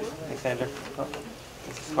 Thanks, Andrew.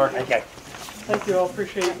 Mark, okay. Thank you, I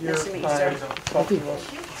appreciate your Nice to meet you, time sir. talking to us.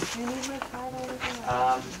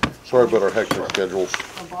 Sorry about our hectic schedules.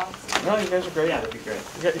 No, you guys are great. Yeah, that'd be great.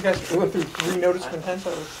 You guys went through 3 notice of intent,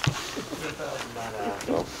 that was...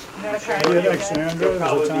 Yeah, thanks, Sandra.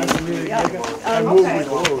 Is it time for me to take it? I move we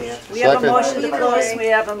close. We have a Second. motion to close, we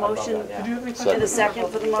have a motion Did you have any questions? and a second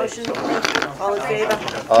for the motion. All in favor?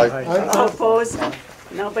 Aye. All opposed?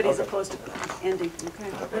 Nobody's opposed to ending,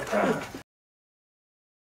 okay.